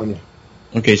 California.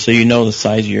 Okay, so you know the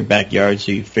size of your backyard,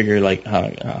 so you figure, like,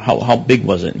 how big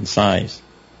was it in size?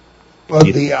 Well,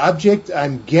 the object,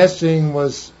 I'm guessing,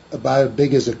 was about as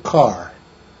big as a car.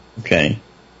 Okay.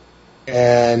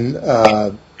 And,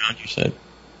 you said?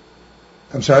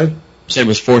 I'm sorry? You said it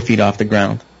was 4 feet off the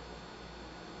ground.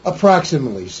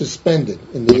 approximately suspended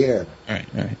in the air. All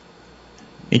right.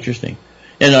 Interesting.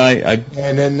 And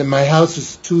and then my house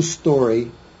is 2-story.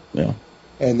 Yeah.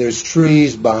 And there's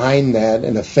trees behind that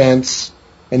and a fence,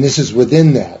 and this is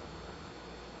within that.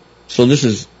 So this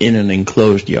is in an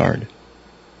enclosed yard.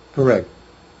 Correct.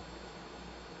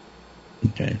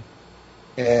 Okay.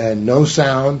 And no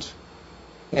sound.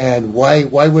 And why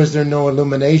was there no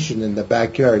illumination in the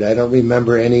backyard? I don't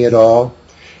remember any at all.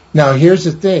 Now here's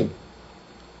the thing.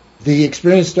 The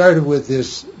experience started with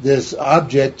this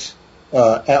object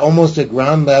almost at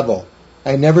ground level.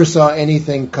 I never saw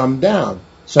anything come down.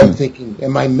 So I'm thinking,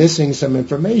 am I missing some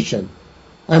information?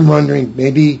 I'm wondering,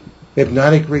 maybe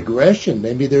hypnotic regression.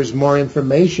 Maybe there's more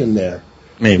information there.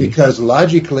 Maybe. Because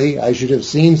logically, I should have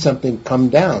seen something come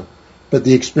down. But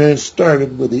the experience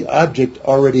started with the object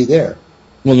already there.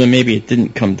 Well, then maybe it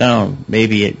didn't come down.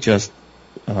 Maybe it just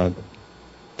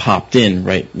popped in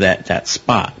right that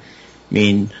spot. I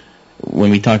mean,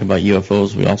 when we talk about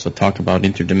UFOs, we also talk about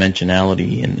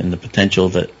interdimensionality and the potential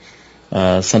that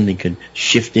something could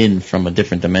shift in from a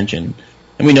different dimension.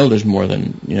 And we know there's more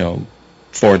than,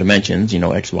 4 dimensions,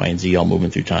 X, Y, and Z all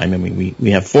moving through time. I mean,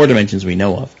 we have 4 dimensions we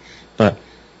know of. But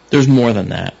there's more than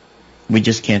that. We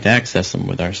just can't access them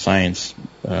with our science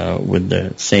with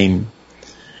the same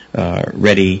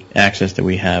ready access that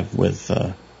we have with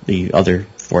the other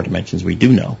 4 dimensions we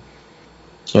do know.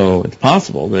 So it's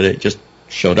possible that it just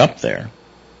showed up there.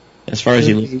 As far as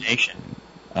illumination.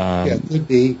 It could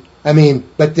be. I mean,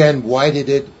 but then why did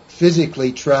it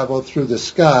physically travel through the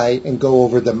sky and go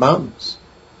over the mountains?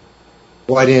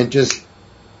 Why didn't it just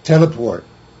teleport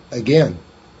again?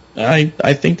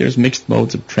 I think there's mixed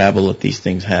modes of travel that these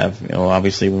things have.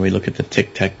 Obviously when we look at the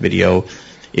Tic Tac video,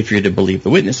 if you're to believe the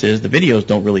witnesses, the videos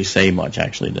don't really say much,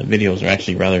 actually. The videos are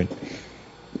actually rather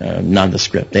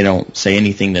nondescript. They don't say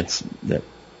anything that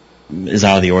is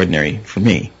out of the ordinary for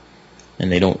me.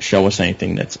 And they don't show us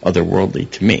anything that's otherworldly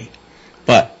to me.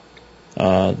 But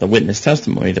the witness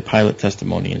testimony, the pilot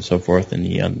testimony, and so forth, and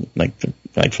the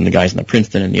like from the guys in the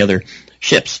Princeton and the other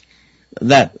ships,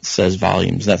 that says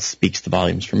volumes. That speaks the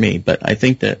volumes for me. But I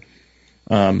think that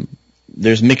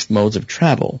there's mixed modes of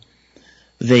travel.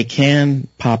 They can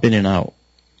pop in and out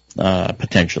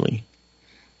potentially,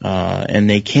 and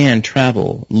they can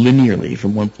travel linearly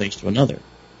from one place to another.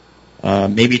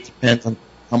 Maybe it depends on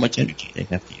how much energy they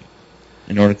have to use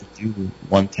in order to do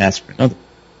one task or another.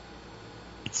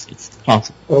 It's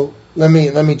possible. Well, let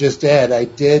me just add. I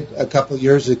did a couple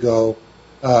years ago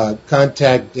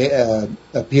contact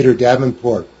Peter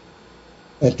Davenport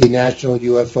at the National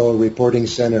UFO Reporting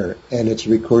Center, and it's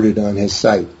recorded on his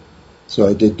site. So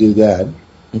I did do that.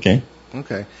 Okay.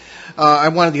 I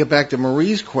wanted to get back to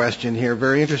Marie's question here.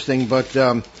 Very interesting, but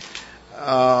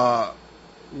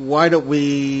why don't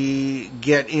we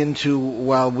get into,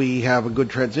 while we have a good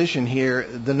transition here,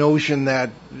 the notion that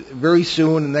very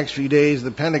soon, in the next few days,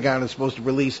 the Pentagon is supposed to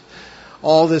release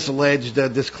all this alleged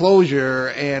disclosure,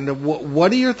 and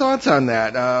what are your thoughts on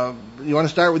that? You want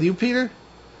to start with you, Peter?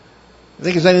 I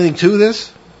think there's anything to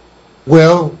this?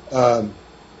 Well,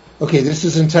 okay, this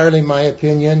is entirely my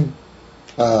opinion,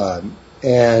 and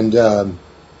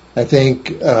I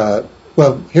think,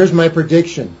 well, here's my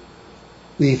prediction.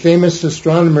 The famous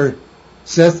astronomer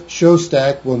Seth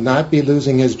Shostak will not be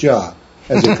losing his job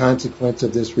as a consequence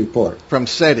of this report. From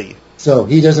SETI. So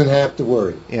he doesn't have to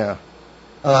worry. Yeah.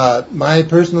 My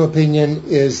personal opinion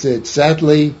is that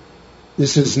sadly,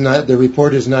 the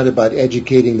report is not about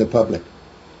educating the public.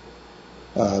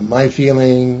 My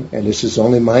feeling, and this is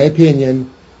only my opinion,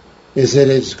 is that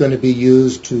it's going to be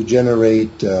used to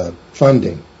generate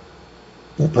funding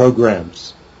for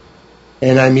programs.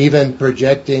 And I'm even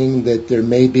projecting that there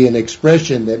may be an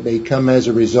expression that may come as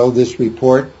a result of this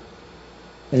report.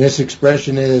 And this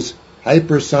expression is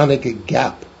hypersonic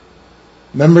gap.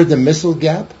 Remember the missile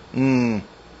gap?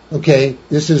 Okay,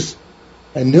 this is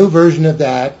a new version of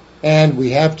that, and we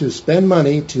have to spend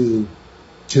money to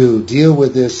deal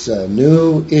with this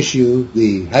new issue,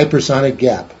 the hypersonic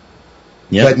gap.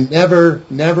 Yep. But never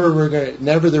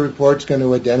the report's going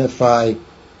to identify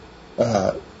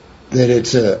that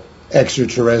it's a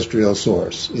extraterrestrial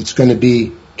source. It's going to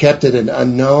be kept at an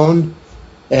unknown,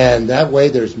 and that way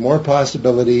there's more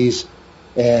possibilities,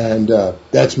 and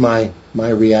that's my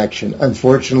reaction.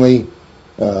 Unfortunately,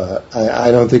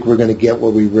 I don't think we're going to get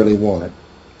what we really want.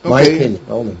 Okay. My opinion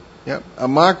only. Yep.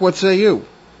 Mark, what say you?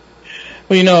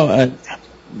 Well,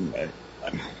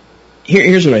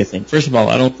 here's what I think. First of all,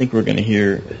 I don't think we're going to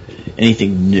hear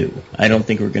anything new. I don't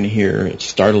think we're going to hear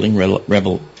startling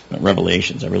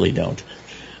revelations. I really don't.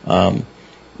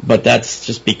 But that's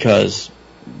just because,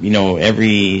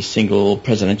 every single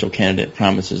presidential candidate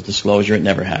promises disclosure. It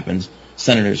never happens.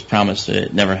 senators promise that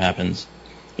it never happens.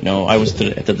 I was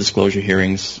at the disclosure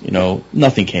hearings.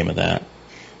 Nothing came of that.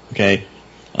 Okay.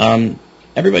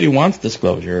 Everybody wants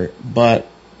disclosure, but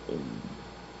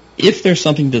if there's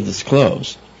something to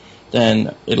disclose,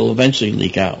 then it'll eventually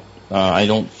leak out. I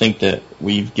don't think that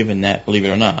we've given that, believe it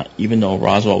or not, even though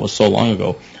Roswell was so long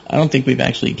ago, I don't think we've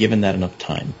actually given that enough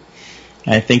time.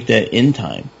 I think that in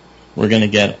time, we're going to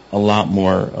get a lot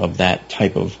more of that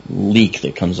type of leak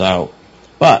that comes out.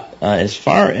 But as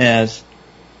far as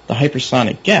the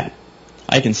hypersonic gap,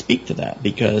 I can speak to that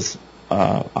because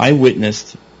I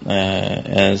witnessed,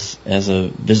 as a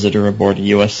visitor aboard a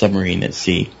U.S. submarine at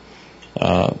sea,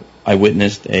 I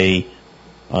witnessed a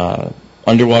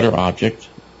underwater object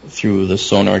through the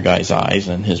sonar guy's eyes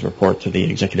and his report to the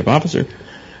executive officer.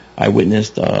 I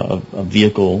witnessed a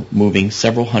vehicle moving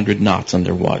several hundred knots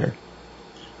underwater.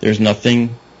 There's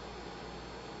nothing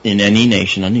in any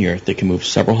nation on the earth that can move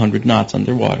several hundred knots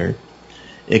underwater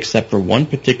except for one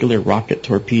particular rocket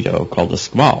torpedo called a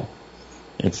Skval.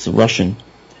 It's Russian,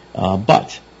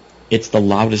 but it's the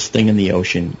loudest thing in the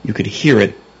ocean. You could hear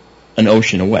it an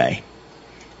ocean away.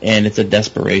 And it's a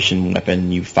desperation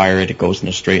weapon. You fire it, it goes in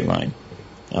a straight line,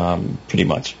 pretty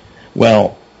much.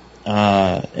 Well,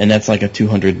 and that's like a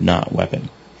 200-knot weapon.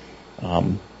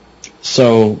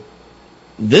 So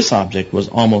this object was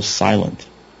almost silent,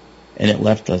 and it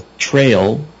left a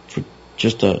trail for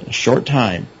just a short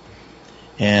time.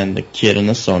 And the kid in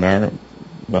the sonar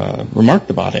remarked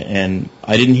about it, and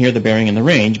I didn't hear the bearing and the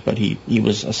range, but he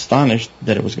was astonished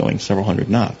that it was going several hundred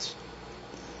knots.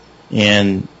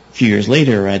 And a few years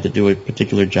later, I had to do a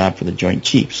particular job for the Joint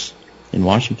Chiefs in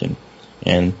Washington,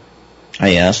 and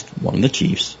I asked one of the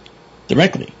chiefs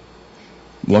directly,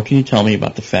 what can you tell me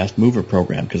about the Fast Mover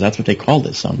program? Because that's what they called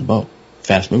this on the boat,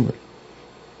 Fast Mover.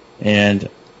 And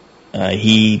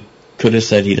he could have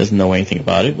said he doesn't know anything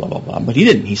about it, blah, blah, blah, but he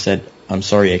didn't. He said, I'm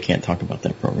sorry, I can't talk about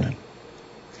that program.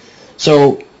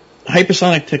 So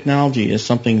hypersonic technology is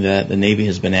something that the Navy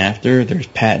has been after. There's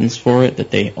patents for it that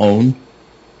they own,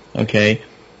 okay?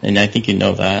 And I think you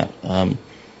know that.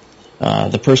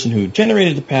 The person who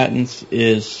generated the patents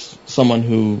is someone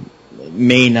who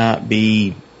may not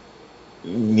be,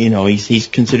 he's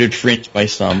considered fringe by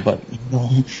some, but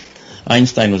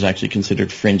Einstein was actually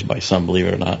considered fringe by some, believe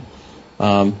it or not.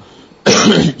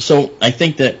 So I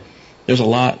think that there's a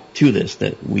lot to this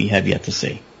that we have yet to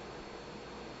see.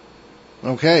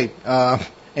 Okay.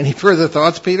 Any further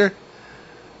thoughts, Peter?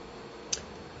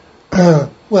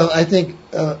 Well, I think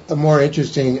an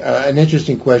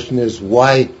interesting question is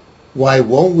why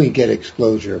won't we get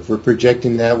exposure? If we're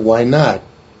projecting that, why not?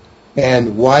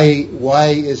 And why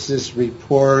is this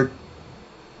report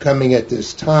coming at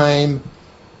this time?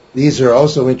 These are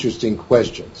also interesting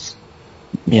questions.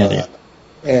 Yeah.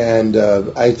 And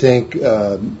I think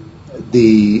the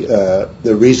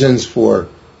reasons for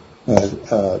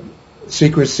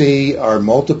secrecy are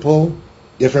multiple,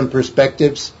 different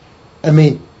perspectives. I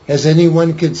mean, has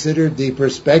anyone considered the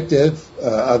perspective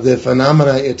of the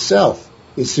phenomena itself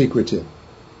is secretive?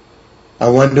 I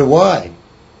wonder why.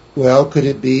 Well, could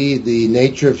it be the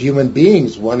nature of human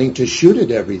beings wanting to shoot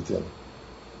at everything,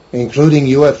 including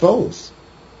UFOs?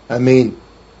 I mean,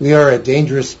 we are a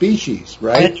dangerous species,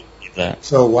 right?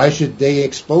 So why should they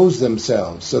expose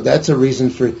themselves? So that's a reason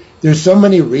for. There's so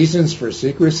many reasons for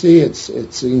secrecy.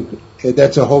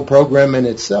 That's a whole program in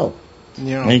itself.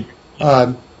 Yeah.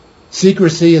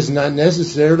 Secrecy is not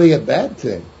necessarily a bad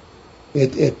thing.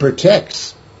 It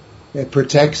protects. It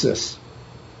protects us.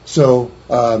 So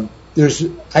my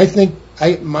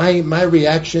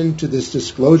reaction to this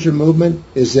disclosure movement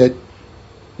is that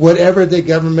whatever the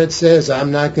government says,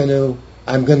 I'm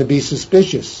going to be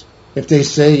suspicious. If they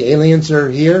say aliens are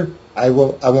here, I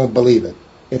won't believe it.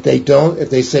 If they don't, if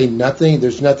they say nothing,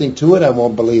 there's nothing to it, I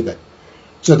won't believe it.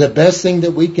 So the best thing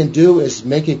that we can do is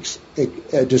make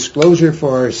a disclosure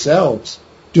for ourselves,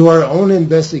 do our own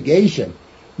investigation.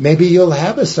 Maybe you'll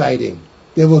have a sighting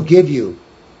that will give you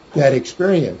that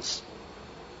experience.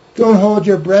 Don't hold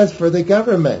your breath for the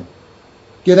government.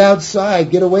 Get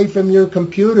outside, get away from your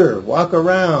computer, walk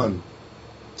around,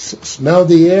 smell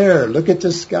the air, look at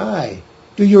the sky.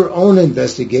 Do your own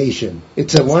investigation.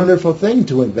 It's a wonderful thing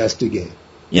to investigate.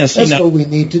 Yes, that's what we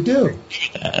need to do.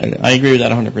 I agree with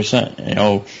that 100%.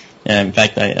 And in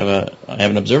fact, I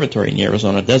have an observatory in the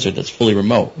Arizona desert that's fully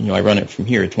remote. I run it from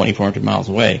here, 2,400 miles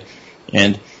away,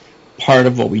 and part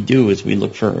of what we do is we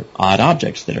look for odd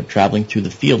objects that are traveling through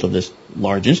the field of this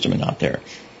large instrument out there.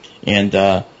 And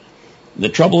the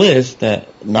trouble is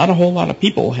that not a whole lot of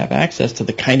people have access to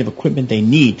the kind of equipment they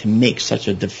need to make such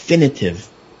a definitive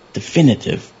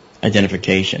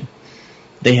identification.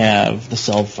 they have the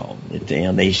cell phone. They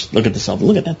look at the cell phone.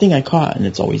 Look at that thing I caught, and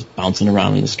it's always bouncing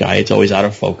around in the sky. It's always out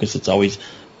of focus. It's always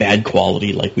bad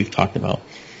quality, like we've talked about.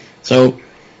 So,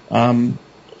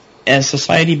 as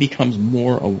society becomes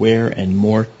more aware and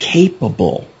more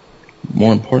capable,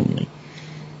 more importantly,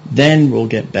 then we'll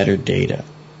get better data.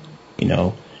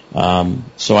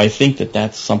 So I think that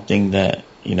that's something that,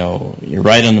 you're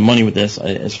right on the money with this.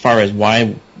 As far as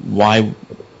why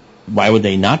would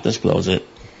they not disclose it?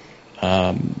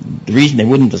 The reason they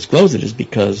wouldn't disclose it is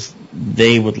because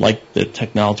they would like the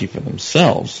technology for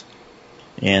themselves,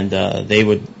 and they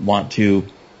would want to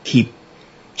keep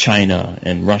China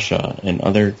and Russia and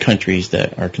other countries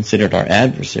that are considered our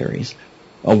adversaries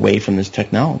away from this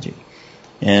technology.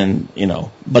 And,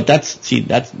 but that's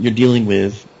you're dealing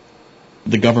with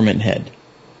the government head.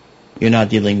 You're not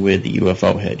dealing with the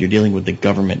UFO head. You're dealing with the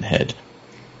government head,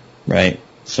 right?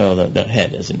 So the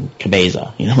head is in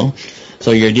cabeza,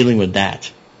 So you're dealing with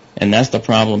that. And that's the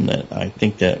problem that I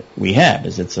think that we have,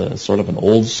 is it's a sort of an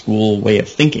old school way of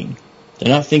thinking.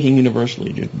 They're not thinking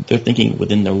universally. They're thinking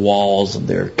within the walls of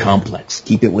their complex.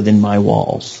 Keep it within my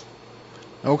walls.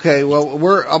 Okay, well,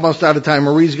 we're almost out of time.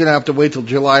 Marie's going to have to wait till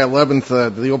July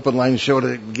 11th, the Open Line show,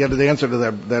 to get an answer to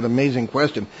that amazing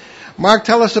question. Mark,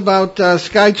 tell us about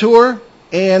Sky Tour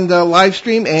and live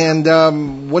stream,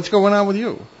 and what's going on with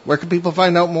you. Where can people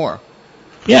find out more?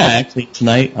 Yeah, actually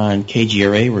tonight on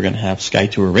KGRA we're going to have Sky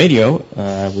Tour Radio,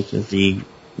 which is the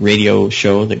radio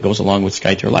show that goes along with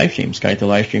Sky Tour Livestream. Sky Tour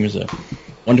Livestream is a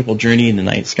wonderful journey in the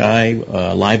night sky,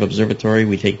 live observatory.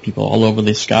 We take people all over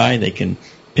the sky. They can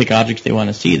pick objects they want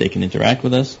to see. They can interact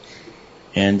with us.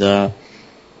 And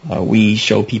we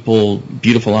show people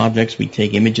beautiful objects. We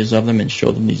take images of them and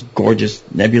show them these gorgeous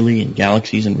nebulae and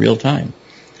galaxies in real time.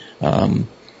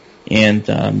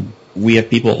 We have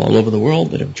people all over the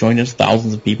world that have joined us.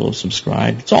 Thousands of people have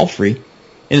subscribed. It's all free.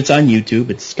 And it's on YouTube.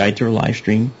 It's Sky Tour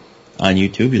Livestream on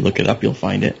YouTube. You look it up, you'll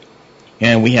find it.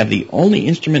 And we have the only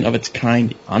instrument of its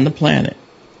kind on the planet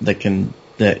that can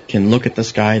look at the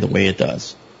sky the way it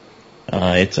does.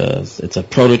 It's a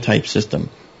prototype system.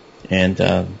 And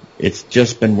it's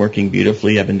just been working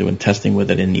beautifully. I've been doing testing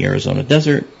with it in the Arizona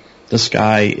desert. The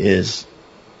sky it's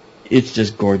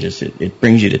just gorgeous. It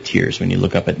brings you to tears when you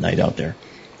look up at night out there.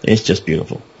 It's just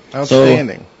beautiful.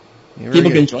 Outstanding. So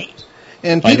people can join it.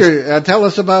 And Peter, tell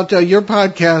us about your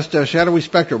podcast, Shadowy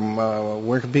Spectrum.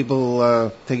 Where can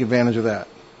people take advantage of that?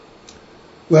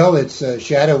 Well, it's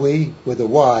Shadowy with a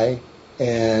Y,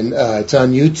 and it's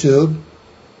on YouTube.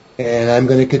 And I'm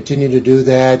going to continue to do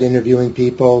that, interviewing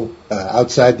people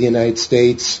outside the United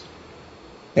States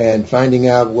and finding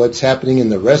out what's happening in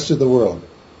the rest of the world.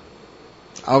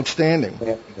 Outstanding.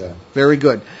 Very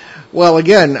good. Well,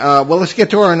 again, let's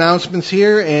get to our announcements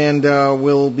here, and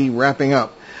we'll be wrapping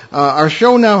up. Our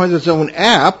show now has its own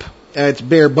app. It's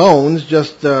bare bones,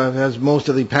 just as most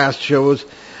of the past shows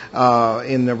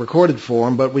in the recorded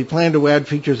form, but we plan to add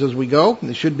features as we go.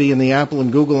 It should be in the Apple and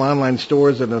Google online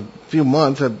stores in a few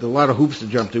months. A lot of hoops to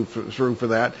jump through for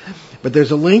that. But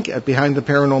there's a link at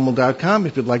BehindTheParanormal.com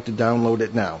if you'd like to download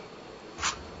it now.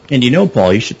 And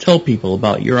Paul, you should tell people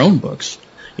about your own books.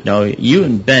 You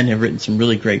and Ben have written some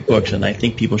really great books, and I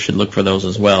think people should look for those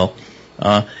as well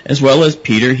as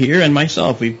Peter here and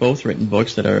myself. We've both written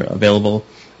books that are available.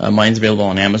 Mine's available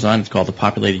on Amazon. It's called The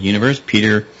Populated Universe.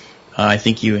 Peter, I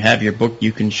think you have your book.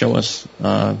 You can show us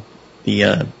the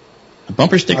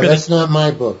bumper sticker. That's not my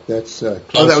book. That's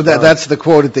that's the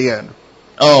quote at the end.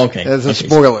 Oh, okay. As a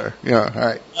spoiler. Yeah, all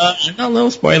right. A little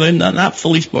spoiler. Not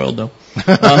fully spoiled, though.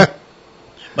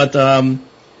 But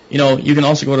you can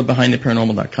also go to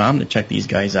BehindTheParanormal.com to check these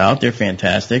guys out. They're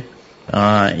fantastic.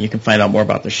 You can find out more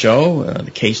about the show,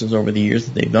 the cases over the years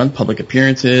that they've done, public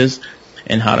appearances,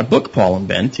 and how to book Paul and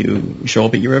Ben to show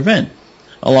up at your event,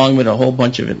 along with a whole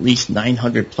bunch of at least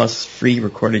 900 plus free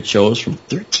recorded shows from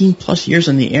 13 plus years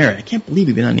on the air. I can't believe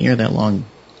you've been on the air that long.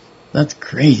 That's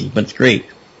crazy, but it's great.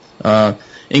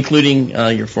 Including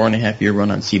your 4.5-year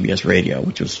run on CBS Radio,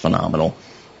 which was phenomenal.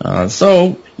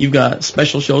 So you've got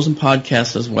special shows and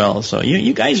podcasts as well. So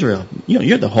you guys are,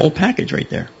 you're the whole package right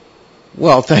there.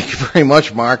 Well, thank you very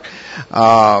much, Mark.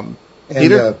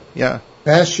 Peter?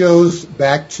 Past shows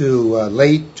back to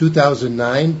late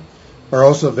 2009 are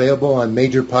also available on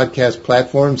major podcast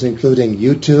platforms, including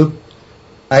YouTube,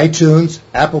 iTunes,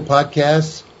 Apple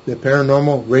Podcasts, the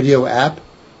Paranormal Radio app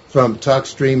from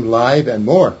TalkStream Live, and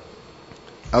more.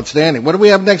 Outstanding. What do we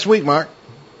have next week, Mark?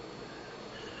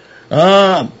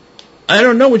 I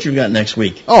don't know what you've got next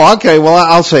week. Oh, okay. Well,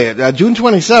 I'll say it. June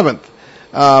 27th.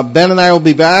 Ben and I will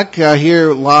be back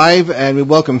here live, and we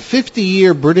welcome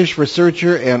 50-year British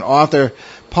researcher and author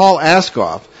Paul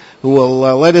Askoff who will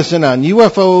let us in on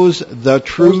UFOs, the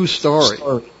true story.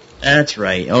 That's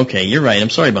right. Okay, you're right.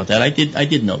 I'm sorry about that. I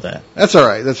did know that. That's all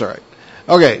right.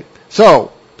 Okay,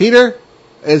 so Peter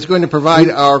is going to provide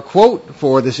our quote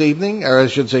for this evening, or I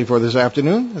should say for this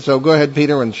afternoon. So go ahead,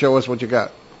 Peter, and show us what you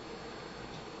got.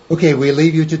 Okay, we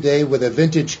leave you today with a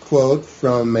vintage quote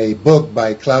from a book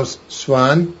by Klaus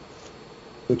Schwab,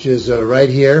 which is right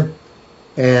here.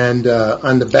 And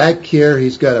on the back here,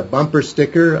 he's got a bumper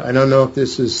sticker. I don't know if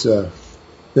this is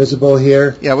visible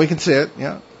here. Yeah, we can see it,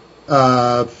 yeah.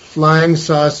 Flying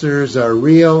saucers are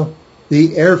real.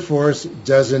 The Air Force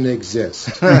doesn't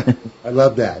exist. I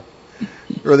love that.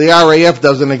 Or the RAF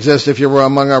doesn't exist if you were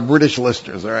among our British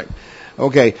listeners, all right?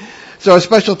 Okay. So a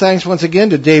special thanks once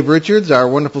again to Dave Richards, our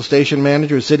wonderful station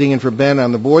manager, sitting in for Ben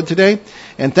on the board today.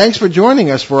 And thanks for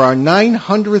joining us for our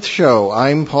 900th show.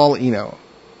 I'm Paul Eno.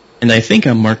 And I think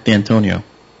I'm Mark D'Antonio.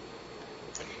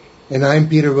 And I'm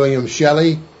Peter William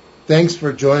Shelley. Thanks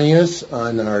for joining us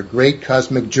on our great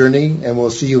cosmic journey, and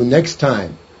we'll see you next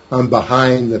time on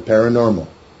Behind the Paranormal.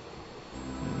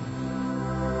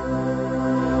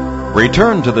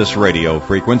 Return to this radio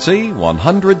frequency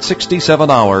 167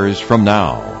 hours from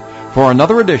now for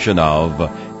another edition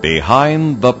of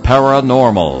Behind the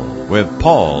Paranormal with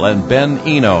Paul and Ben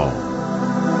Eno.